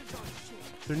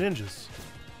 They're ninjas.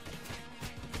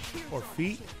 Or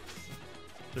feet?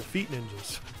 They're feet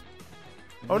ninjas.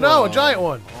 Oh no, a giant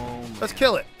one! Oh, Let's man.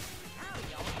 kill it.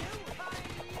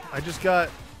 I just got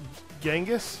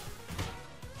Genghis.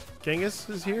 Genghis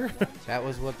is here. That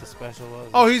was what the special was.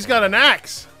 Oh, he's got an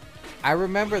axe. I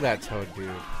remember that toad dude.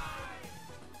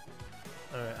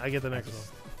 All right, I get the next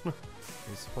one.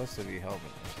 He's supposed to be helping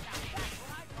us.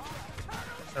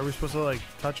 Are we supposed to like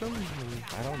touch him?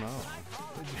 I don't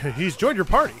know. He's joined your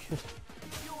party.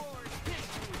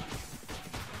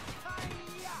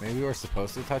 Maybe we're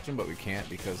supposed to touch him, but we can't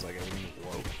because like everything's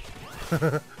woke.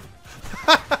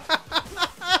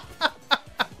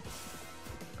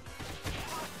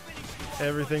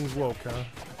 Everything's woke, huh? I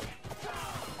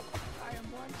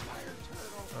am one tired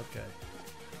turtle. Okay.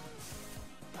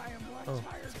 I am one Oh,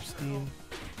 tired some turtle. steam.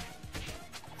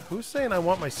 Who's saying I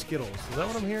want my Skittles? Is that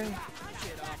what I'm hearing?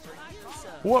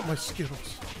 I want my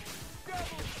Skittles.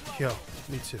 Yo,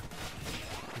 me too.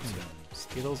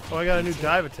 Skittles. Oh, I got a new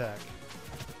dive attack.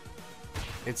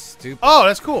 It's stupid. Oh,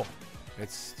 that's cool.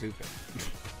 It's stupid.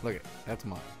 Look at that's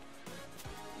mine.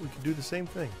 We can do the same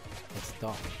thing. It's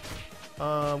dumb.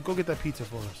 Go get that pizza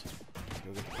for us.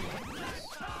 Go get the-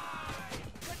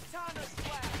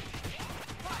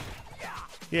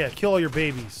 Yeah, kill all your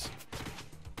babies.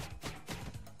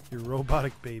 Your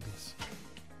robotic babies.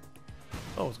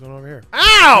 Oh, what's going on over here?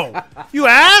 Ow! You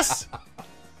ass!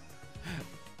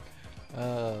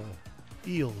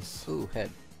 Eels. Ooh, head.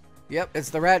 Yep, it's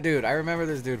the rat dude. I remember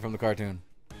this dude from the cartoon.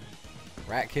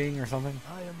 Rat King or something?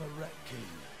 I am the Rat King.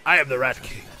 I am the Rat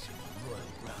King.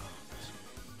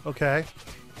 Okay.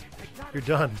 You're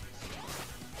done.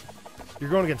 You're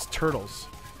going against turtles.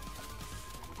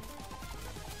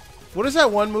 What is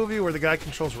that one movie where the guy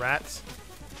controls rats? Do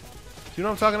you know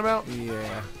what I'm talking about?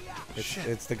 Yeah. Shit.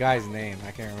 It's the guy's name.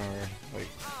 I can't remember. Like,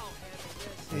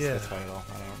 what's Yeah. the title?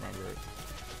 I don't remember it.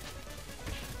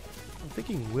 I'm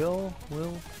thinking Will.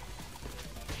 Willard.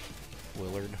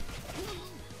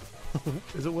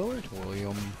 Is it Willard?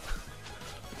 William.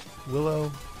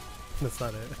 Willow. That's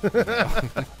not it.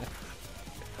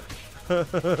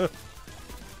 Isn't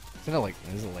it like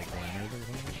Leonard or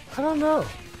something? I don't know.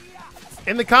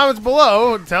 In the comments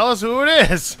below, tell us who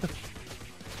it is.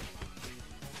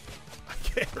 I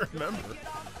can't remember.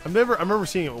 I remember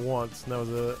seeing it once, and that was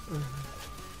it.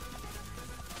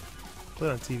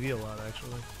 Played on TV a lot,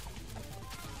 actually.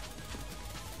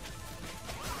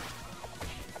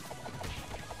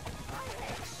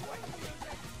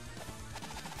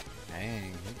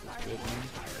 Dang, that's good, man.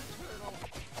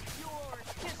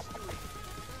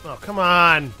 Oh, come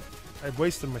on! I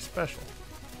wasted my special.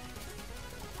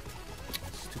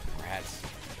 Stupid rats.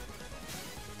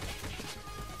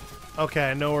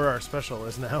 Okay, I know where our special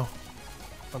is now.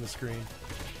 On the screen.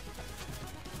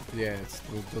 Yeah, it's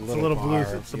the It's a little little blue.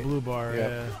 bar. It's the blue bar.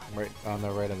 Yep, right on the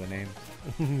right of the name.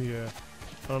 Yeah. Yeah.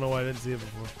 I don't know why I didn't see it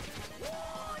before.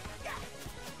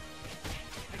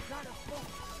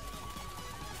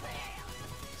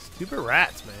 Stupid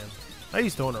rats, man. I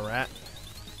used to own a rat.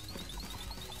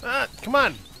 Ah, come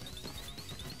on.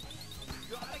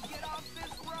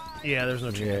 Yeah, there's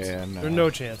no chance. Yeah, no. There's no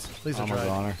chance. At least I I'm a tried.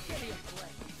 goner.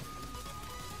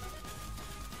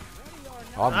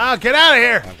 Ah, get out of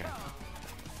here! Okay.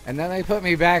 And then they put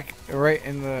me back right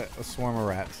in the swarm of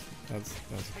rats. That's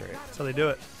great. That's how they do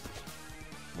it.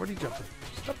 Where'd he jump?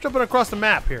 Stop jumping across the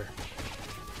map here.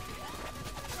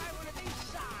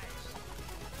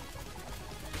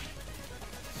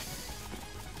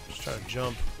 Just trying to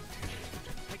jump.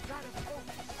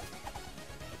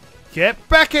 Get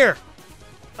back here!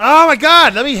 Oh my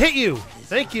god, let me hit you!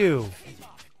 Thank you!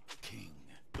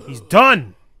 He's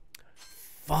done.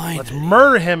 Finally. Let's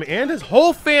murder him and his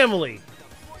whole family.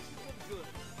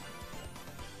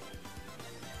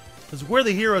 Because we're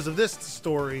the heroes of this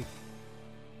story.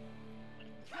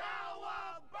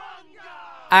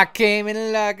 I came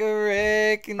in like a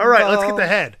wrecking ball. All right, let's get the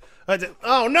head.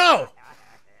 Oh, no.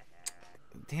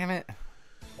 Damn it.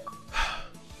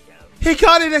 He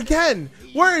got it again.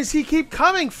 Where does he keep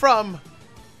coming from?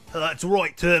 That's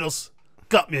right, Turtles.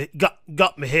 Got me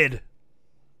head.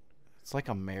 It's like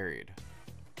I'm married.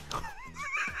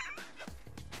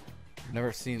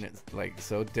 Never seen it like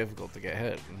so difficult to get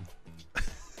head.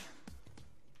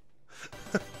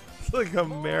 It's like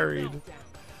I'm married.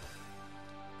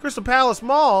 Crystal Palace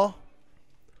Mall? What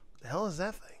the hell is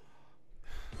that thing?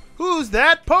 Who's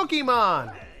that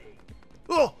Pokemon?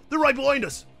 Oh, they're right behind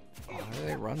us. Why do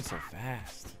they run so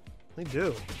fast? They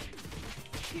do.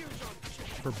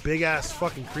 For big ass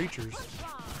fucking creatures.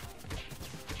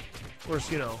 Of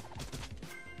course, you know.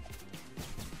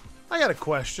 I got a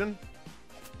question.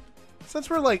 Since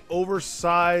we're like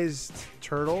oversized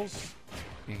turtles,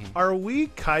 are we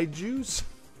kaijus?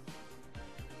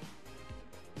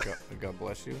 God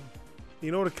bless you.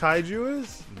 You know what a kaiju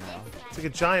is? No. It's like a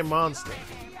giant monster.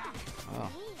 Oh.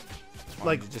 Why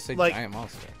Like- did you just say like- giant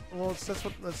monster? Well,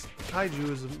 that's kaiju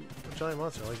is a giant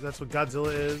monster. Like that's what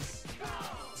Godzilla is.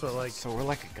 So like, So we're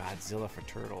like a Godzilla for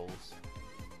turtles.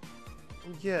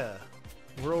 yeah,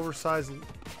 we're oversized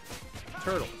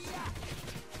turtles,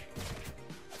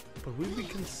 but we'd be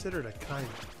considered a kaiju.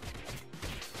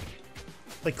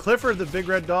 Like Clifford the big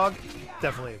red dog,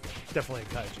 definitely a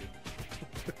kaiju.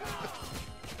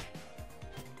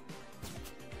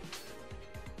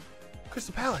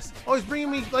 Crystal Palace. Oh, he's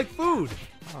bringing me like food.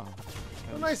 Oh.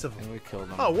 How nice of him. And we killed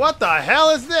them. Oh, what the hell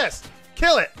is this?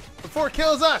 Kill it before it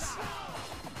kills us.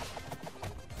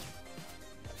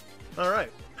 All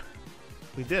right,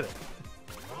 we did it.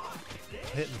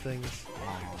 Hitting things.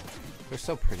 Wow. They're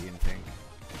so pretty in pink.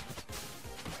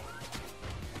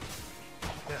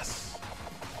 Yes.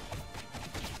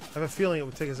 I have a feeling it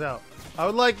would take us out. I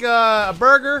would like a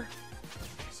burger,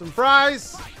 some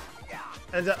fries,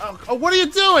 and oh, what are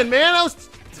you doing, man? I was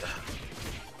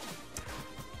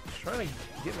trying to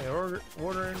get my order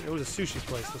in. It was a sushi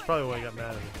place. That's probably why I got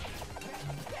mad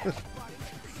at me.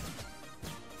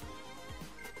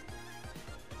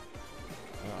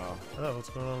 Uh-oh. Oh, what's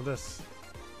going on with this?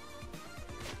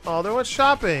 Oh, they went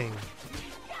shopping.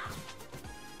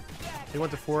 They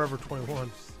went to Forever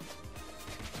 21.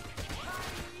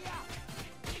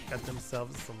 Got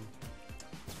themselves some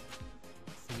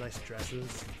nice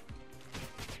dresses.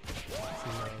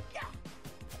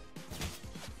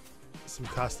 Some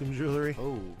costume jewelry.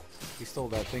 Oh, he stole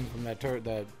that thing from that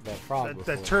frog.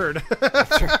 That before. turd.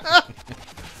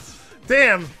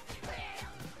 Damn.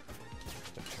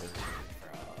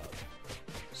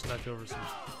 Just knocked over some.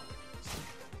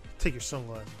 Take your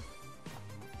sunglasses.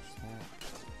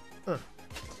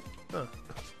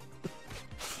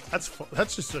 That's fun.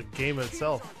 That's just a game in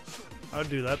itself. I would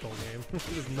do that the whole game.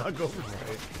 Just knock over.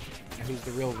 Right. Who's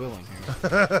the real villain here?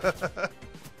 Can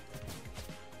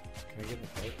I get in the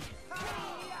fight?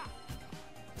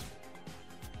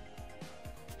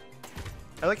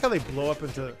 I like how they blow up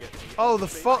into. Oh, the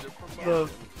funk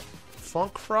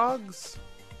frogs.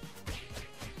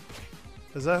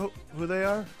 Is that who they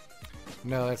are?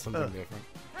 No, that's something different.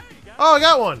 Oh, I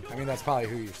got one. I mean, that's probably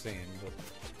who you're seeing, but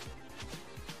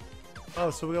Oh,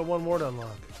 so we got one more to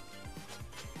unlock.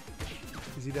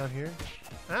 Is he down here?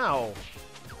 Ow!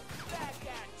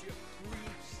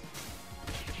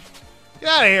 Get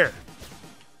out of here!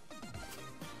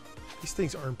 These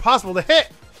things are impossible to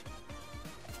hit!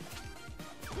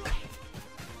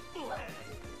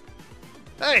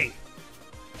 Hey!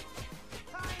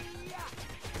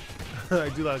 I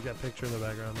do like that picture in the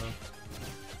background, though.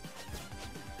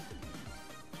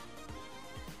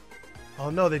 Oh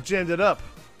no, they jammed it up.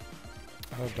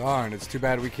 oh darn! It's too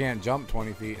bad we can't jump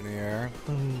 20 feet in the air.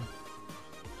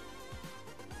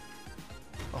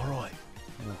 Alright.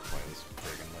 We'll play this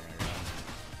friggin' thing again.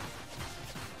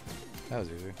 That was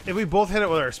easy. If we both hit it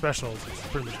with our specials, it's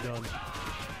pretty much done.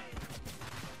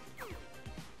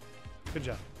 Good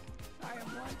job. I am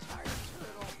one tired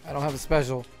turtle. I don't have a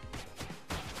special.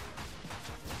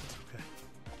 Okay.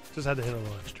 Just had to hit a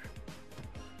little extra.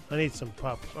 I need some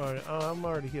pop. Alright, I'm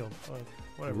already healed.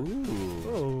 Whatever. Ooh.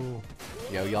 Oh.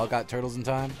 Yo, y'all got turtles in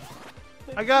time?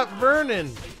 I got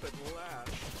Vernon.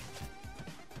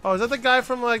 Oh, is that the guy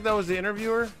from like that was the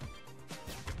interviewer?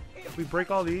 If we break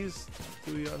all these,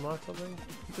 do we unlock something?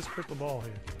 Just crystal ball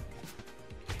here.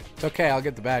 It's okay, I'll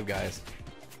get the bad guys.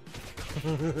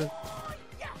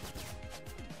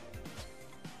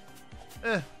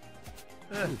 Eh.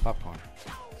 Ooh, popcorn.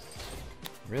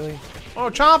 Really? Oh,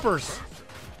 chompers.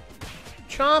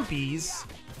 Chompies.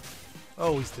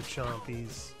 Always the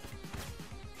chompies.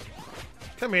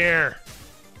 Come here.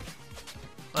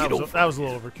 That was a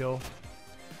little overkill.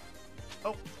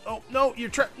 Oh, no, you're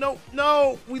trapped.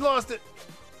 No, we lost it.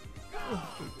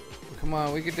 Come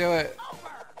on, we can do it.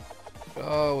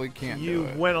 Oh, we can't do You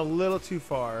it. went a little too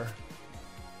far.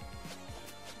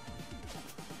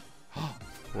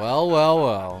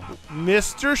 Well.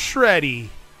 Mr. Shreddy.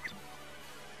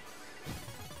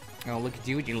 Oh, look at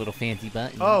you with your little fancy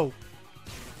button. Oh.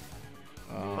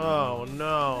 Oh,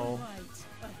 no.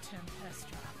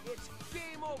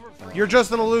 You're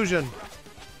just an illusion.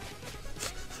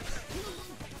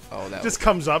 Oh, that Just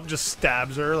comes up, just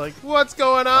stabs her. Like, what's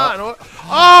going on?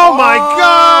 Oh, my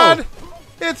God!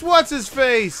 It's what's his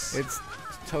face. It's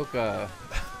Toka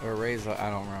or Reza. I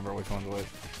don't remember which one's which.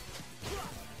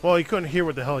 Well, you couldn't hear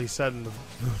what the hell he said in the.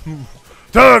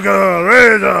 Toka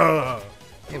Reza.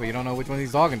 Yeah, but you don't know which one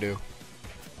he's talking to.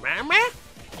 Mama.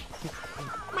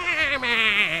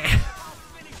 Mama.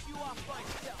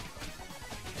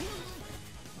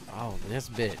 Oh, this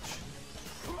bitch.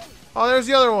 Oh, there's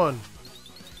the other one.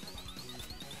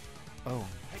 Oh,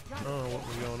 Oh, what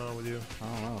was going on with you? I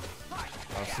don't know.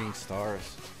 I was seeing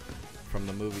stars from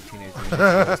the movie Teenage Mutant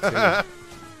Ninja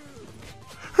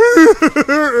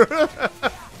Turtles 2.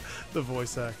 The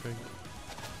voice acting.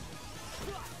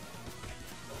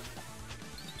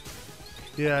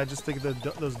 Yeah, I just think of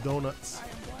those donuts.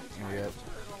 Yep.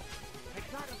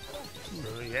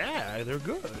 Yeah, they're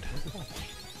good.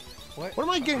 What? What am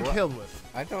I getting killed with?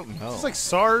 I don't know. Is this like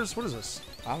SARS? What is this?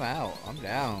 I'm out. I'm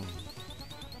down.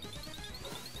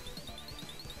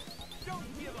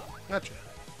 Gotcha.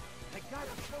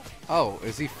 Oh,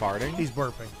 is he farting? He's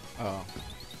burping. Oh.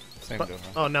 Same But-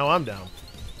 difference. oh, now I'm down.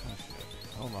 Oh,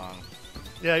 shit. Hold on.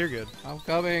 Yeah, you're good. I'm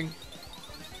coming.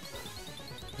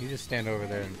 You just stand over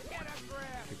there and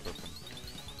keep burping.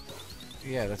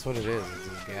 Yeah, that's what it is. It's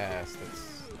just gas.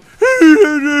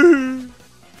 Come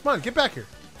on, get back here.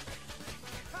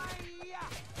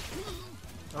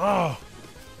 Oh,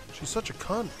 she's such a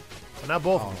cunt. And now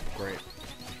both Oh, of them. great.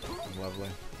 Lovely.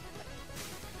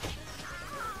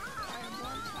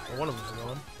 Well, one of them's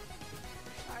gone.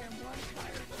 I am one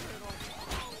tired turtle.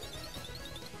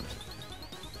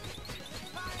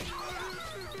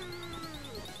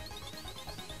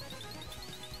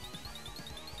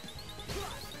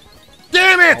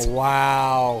 Damn it! Oh,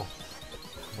 wow.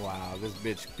 Wow, this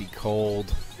bitch be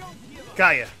cold.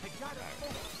 Got ya.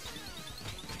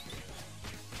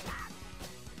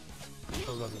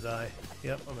 I'm about to die.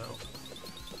 Yep, I'm out.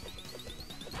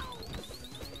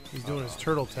 He's doing his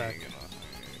turtle tack.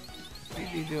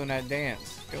 He doing that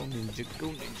dance. Go ninja,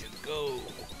 go.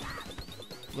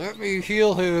 Let me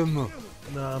heal him.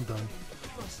 No, I'm done.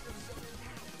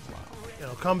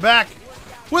 Now come back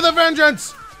with a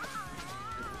vengeance!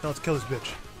 Now let's kill this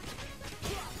bitch.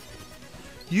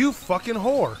 You fucking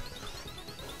whore.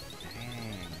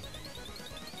 Dang.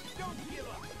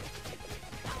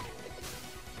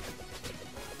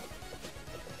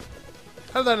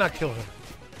 How did that not kill him?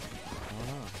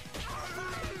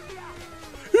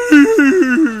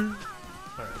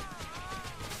 Alright.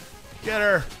 Get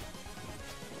her.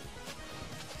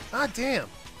 Ah, damn.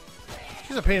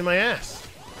 She's a pain in my ass.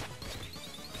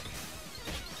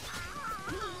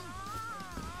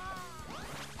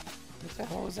 What the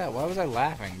hell was that? Why was I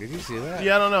laughing? Did you see that?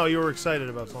 Yeah, I don't know. You were excited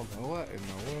about something. What in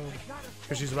the world?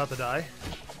 Because she's about to die?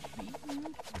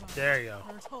 There you go.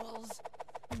 Turtles.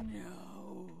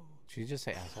 No. Did you just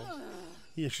say assholes?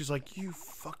 Yeah, she's like, you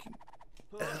fucking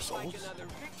assholes.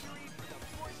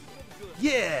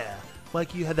 Yeah!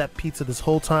 Mikey, you had that pizza this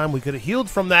whole time. We could have healed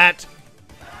from that.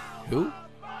 Who?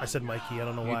 I said Mikey. I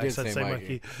don't know You why I did said say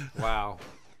Mikey. Wow.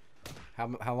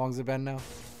 How long's it been now?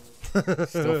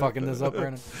 Still fucking this up,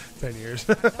 Brandon? 10 years.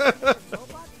 What a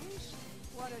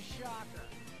shocker.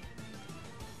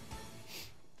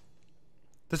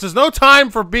 This is no time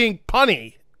for being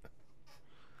punny.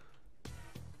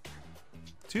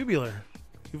 Tubular.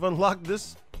 You've unlocked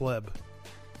this pleb.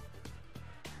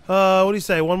 What do you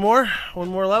say? One more? One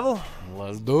more level?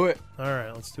 Let's do it.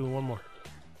 Alright, let's do one more.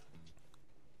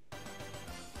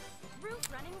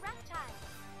 Roof-running reptile.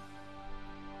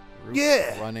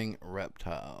 Yeah. Running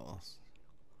reptiles.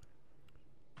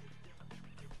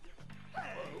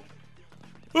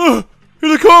 Here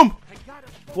they come!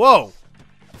 Whoa.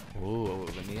 Ooh,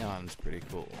 the neon's pretty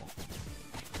cool.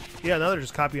 Yeah, now they're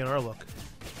just copying our look.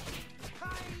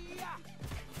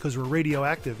 Because we're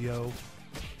radioactive, yo.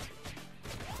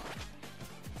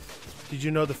 Did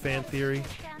you know the fan theory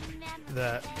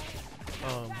that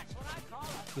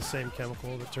the same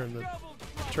chemical that turned the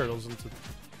turtles into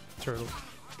turtles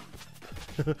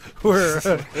where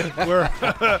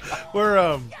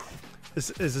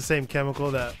is the same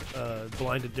chemical that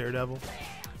blinded Daredevil.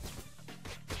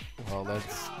 Well,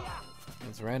 that's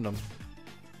random.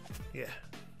 Yeah.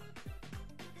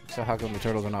 So how come the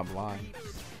turtles are not blind?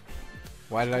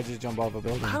 Why did I just jump off a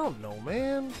building? I don't know,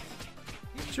 man.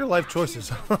 It's your life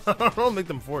choices. I'll make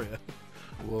them for you.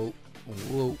 Whoa,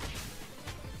 whoa.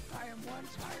 I am one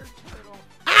tired turtle.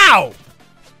 Ow!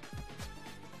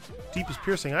 Deepest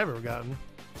piercing I've ever gotten.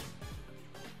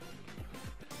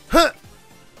 Huh!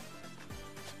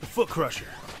 The foot crusher.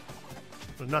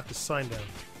 I'm gonna knock the sign down.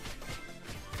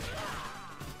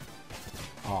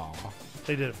 Aw.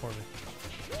 They did it for me.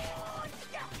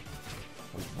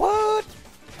 What?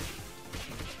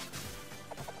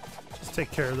 Just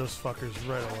take care of those fuckers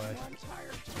right away. One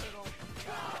tired turtle.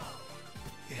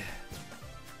 Yeah.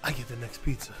 I get the next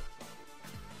pizza.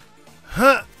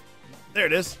 Huh! There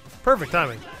it is. Perfect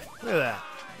timing. Look at that.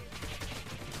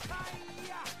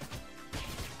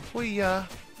 Oh yeah.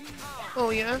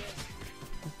 Oh yeah.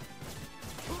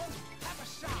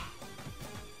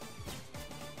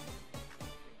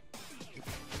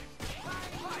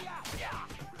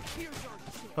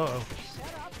 Uh-oh.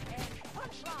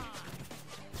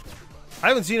 I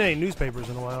haven't seen any newspapers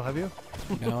in a while, have you?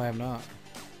 No, I have not.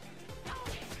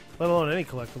 Let alone any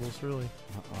collectibles, really.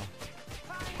 Uh-oh.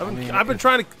 I've been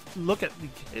trying to look at the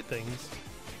kid things.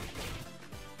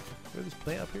 Where's this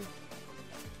plant up here?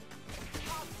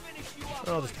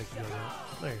 Oh, I'll just take the gun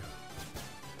out. There you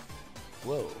go.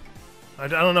 Whoa. I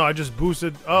don't know. I just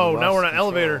boosted. Oh, now we're in an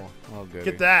elevator. Oh, good.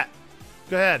 Get that.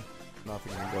 Go ahead.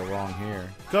 Nothing can go wrong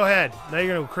here. Go ahead. Now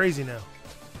you're gonna go crazy now.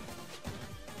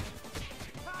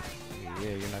 Yeah,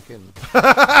 you're not kidding.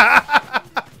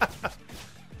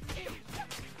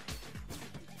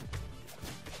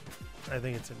 I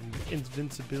think it's an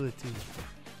invincibility.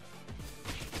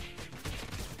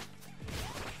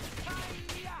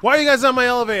 Why are you guys on my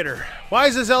elevator? Why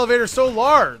is this elevator so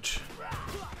large?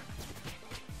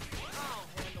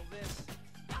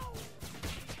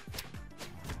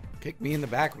 Kick me in the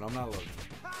back when I'm not looking.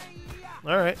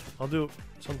 Alright, I'll do it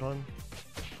sometime.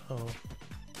 Oh.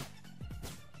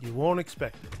 You won't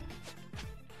expect it.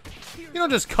 You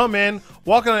don't just come in,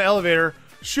 walk on an elevator,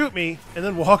 shoot me, and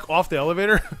then walk off the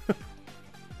elevator.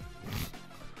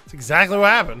 That's exactly what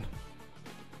happened.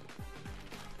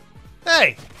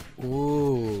 Hey!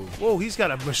 Ooh. Whoa, he's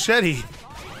got a machete.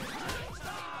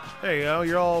 There you go,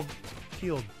 you're all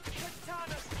healed.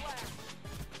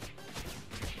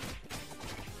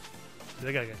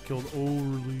 That guy got killed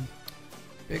early.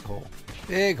 Big hole.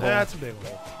 Big hole. That's a big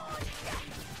hole.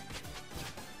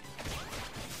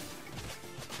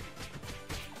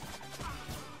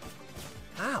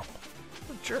 Ow.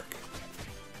 What a jerk.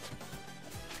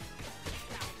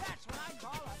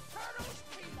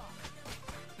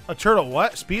 A turtle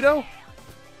what? Speedo? Is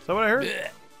that what I heard?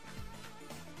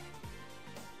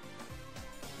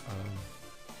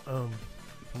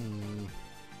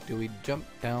 Do we jump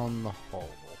down the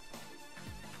hole?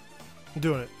 I'm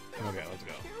doing it. Okay, let's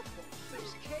go.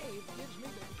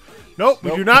 Nope,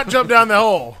 we do not jump down the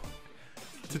hole.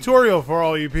 Tutorial for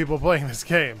all you people playing this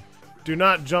game. Do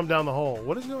not jump down the hole.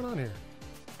 What is going on here?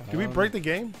 Did we break the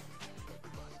game?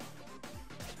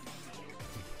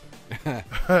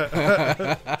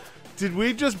 Did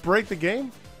we just break the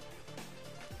game?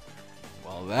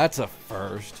 Well, that's a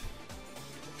first.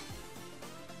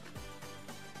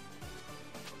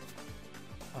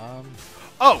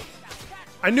 Oh!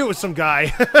 I knew it was some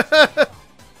guy.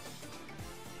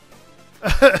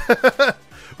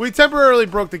 We temporarily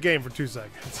broke the game for 2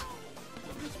 seconds.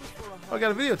 Oh, I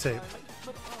got a videotape.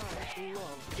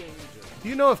 Do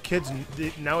you know if kids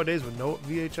nowadays would know what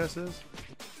VHS is?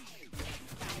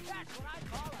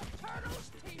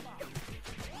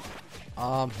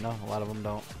 No, a lot of them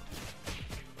don't.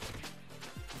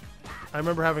 I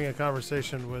remember having a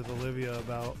conversation with Olivia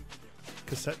about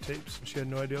cassette tapes, and she had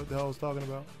no idea what the hell I was talking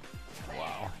about.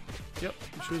 Wow. Yep,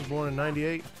 she was born in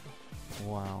 '98.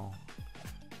 Wow.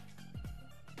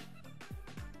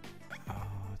 Oh,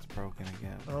 it's broken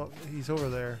again. Oh, he's over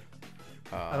there.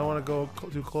 I don't want to go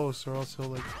too close, or else he'll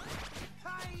like.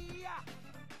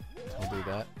 Don't do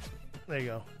that. There you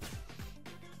go.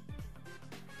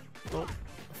 Oh,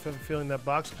 I have a feeling that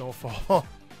box is gonna fall.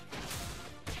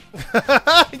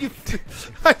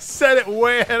 I said it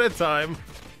way ahead of time.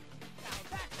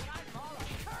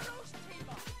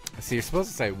 See, you're supposed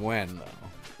to say when, though.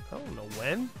 I don't know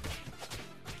when.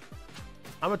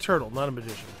 I'm a turtle, not a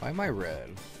magician. Why am I red?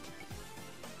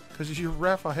 Because you're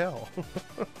Raphael.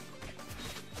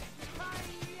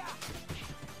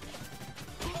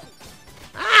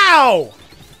 Ow!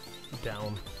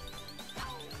 Down.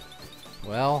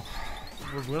 Well,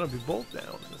 we're gonna be both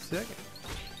down in a second.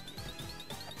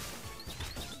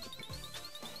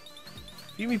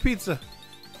 Feed me pizza.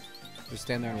 Just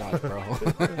stand there and watch, bro.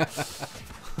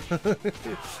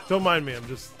 Don't mind me. I'm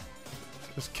just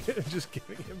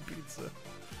giving him pizza.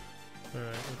 All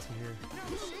right, what's in here?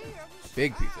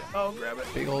 Big pizza. Oh, grab it.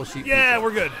 Big old sheet Yeah, pizza.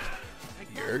 we're good.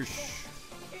 Yersh.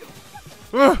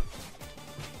 Ugh.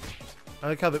 I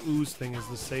like how the ooze thing is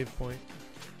the save point.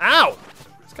 Ow!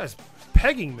 This guy's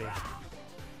pegging me.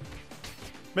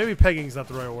 Maybe pegging's not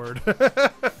the right word. Yeah.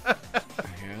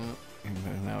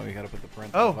 And now we gotta put the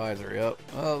parental advisory up.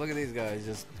 Oh, look at these guys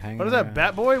just hanging. What is that,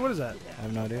 Bat Boy? What is that? I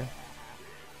have no idea.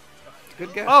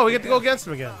 Good guess. Oh, we get to go against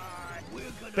him again.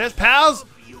 Best pals,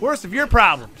 worst of your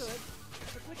problems.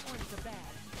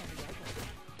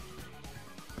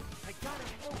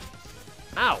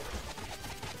 Ow.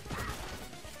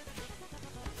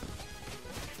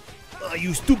 Oh,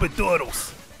 you stupid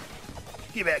turtles.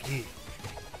 Get back here.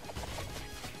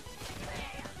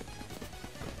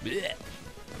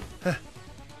 Huh.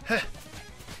 Huh.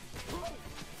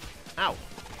 Ow.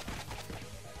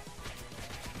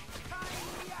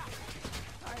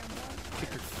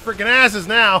 Kick your freaking asses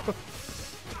now.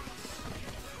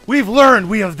 We've learned,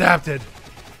 we have adapted.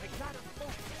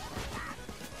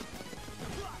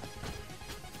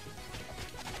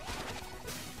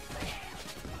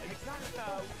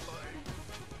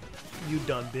 You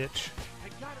done, bitch.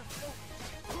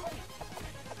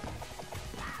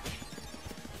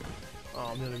 Oh,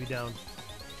 I'm gonna be down.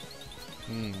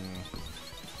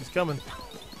 He's coming.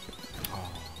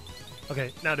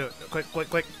 Okay, now do it. Quick, quick,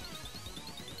 quick.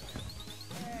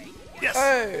 Yes!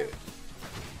 Hey!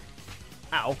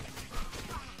 Ow.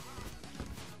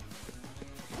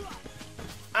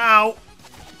 Ow!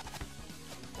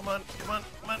 Come on, come on,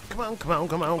 come on, come on, come on,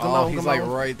 come on, come Oh, on, he's come like on.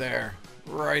 right there.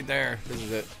 Right there. This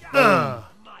is it.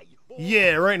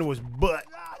 Yeah, right in his butt.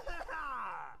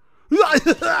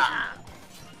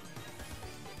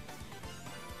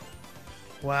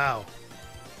 Wow.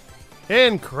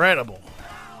 Incredible.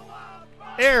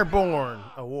 Airborne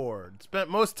Award. Spent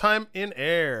most time in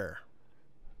air.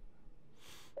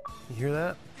 You hear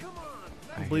that?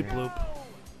 Bleep bloop.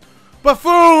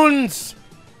 Buffoons!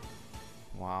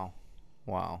 Wow.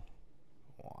 Wow.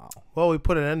 Wow. Well, we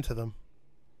put an end to them.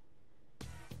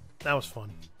 That was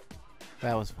fun.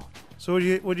 That was fun. So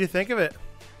what'd you think of it?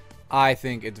 I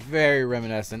think it's very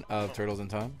reminiscent of Turtles in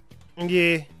Time.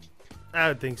 Yeah, I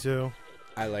would think so.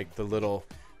 I like the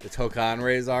Tokan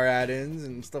Razor add-ins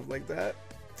and stuff like that.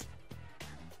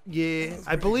 Yeah,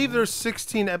 I believe there's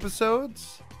 16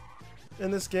 episodes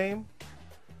in this game.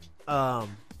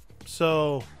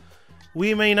 So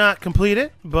we may not complete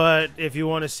it, but if you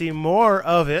want to see more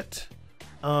of it,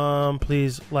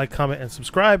 please like, comment, and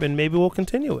subscribe, and maybe we'll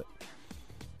continue it.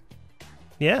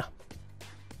 Yeah,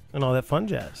 and all that fun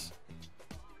jazz.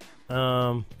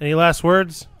 Any last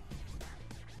words?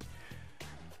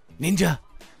 Ninja,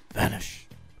 vanish.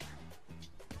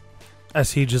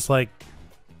 As he just like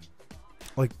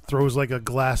throws like a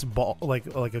glass ball, like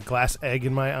a glass egg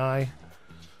in my eye,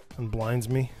 and blinds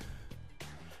me.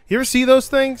 You ever see those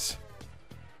things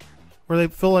where they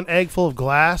fill an egg full of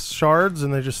glass shards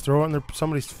and they just throw it in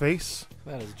somebody's face?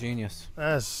 That is genius.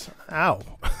 That's ow.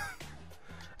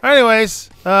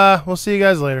 Anyways, we'll see you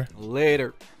guys later.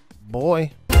 Later.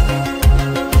 Boy.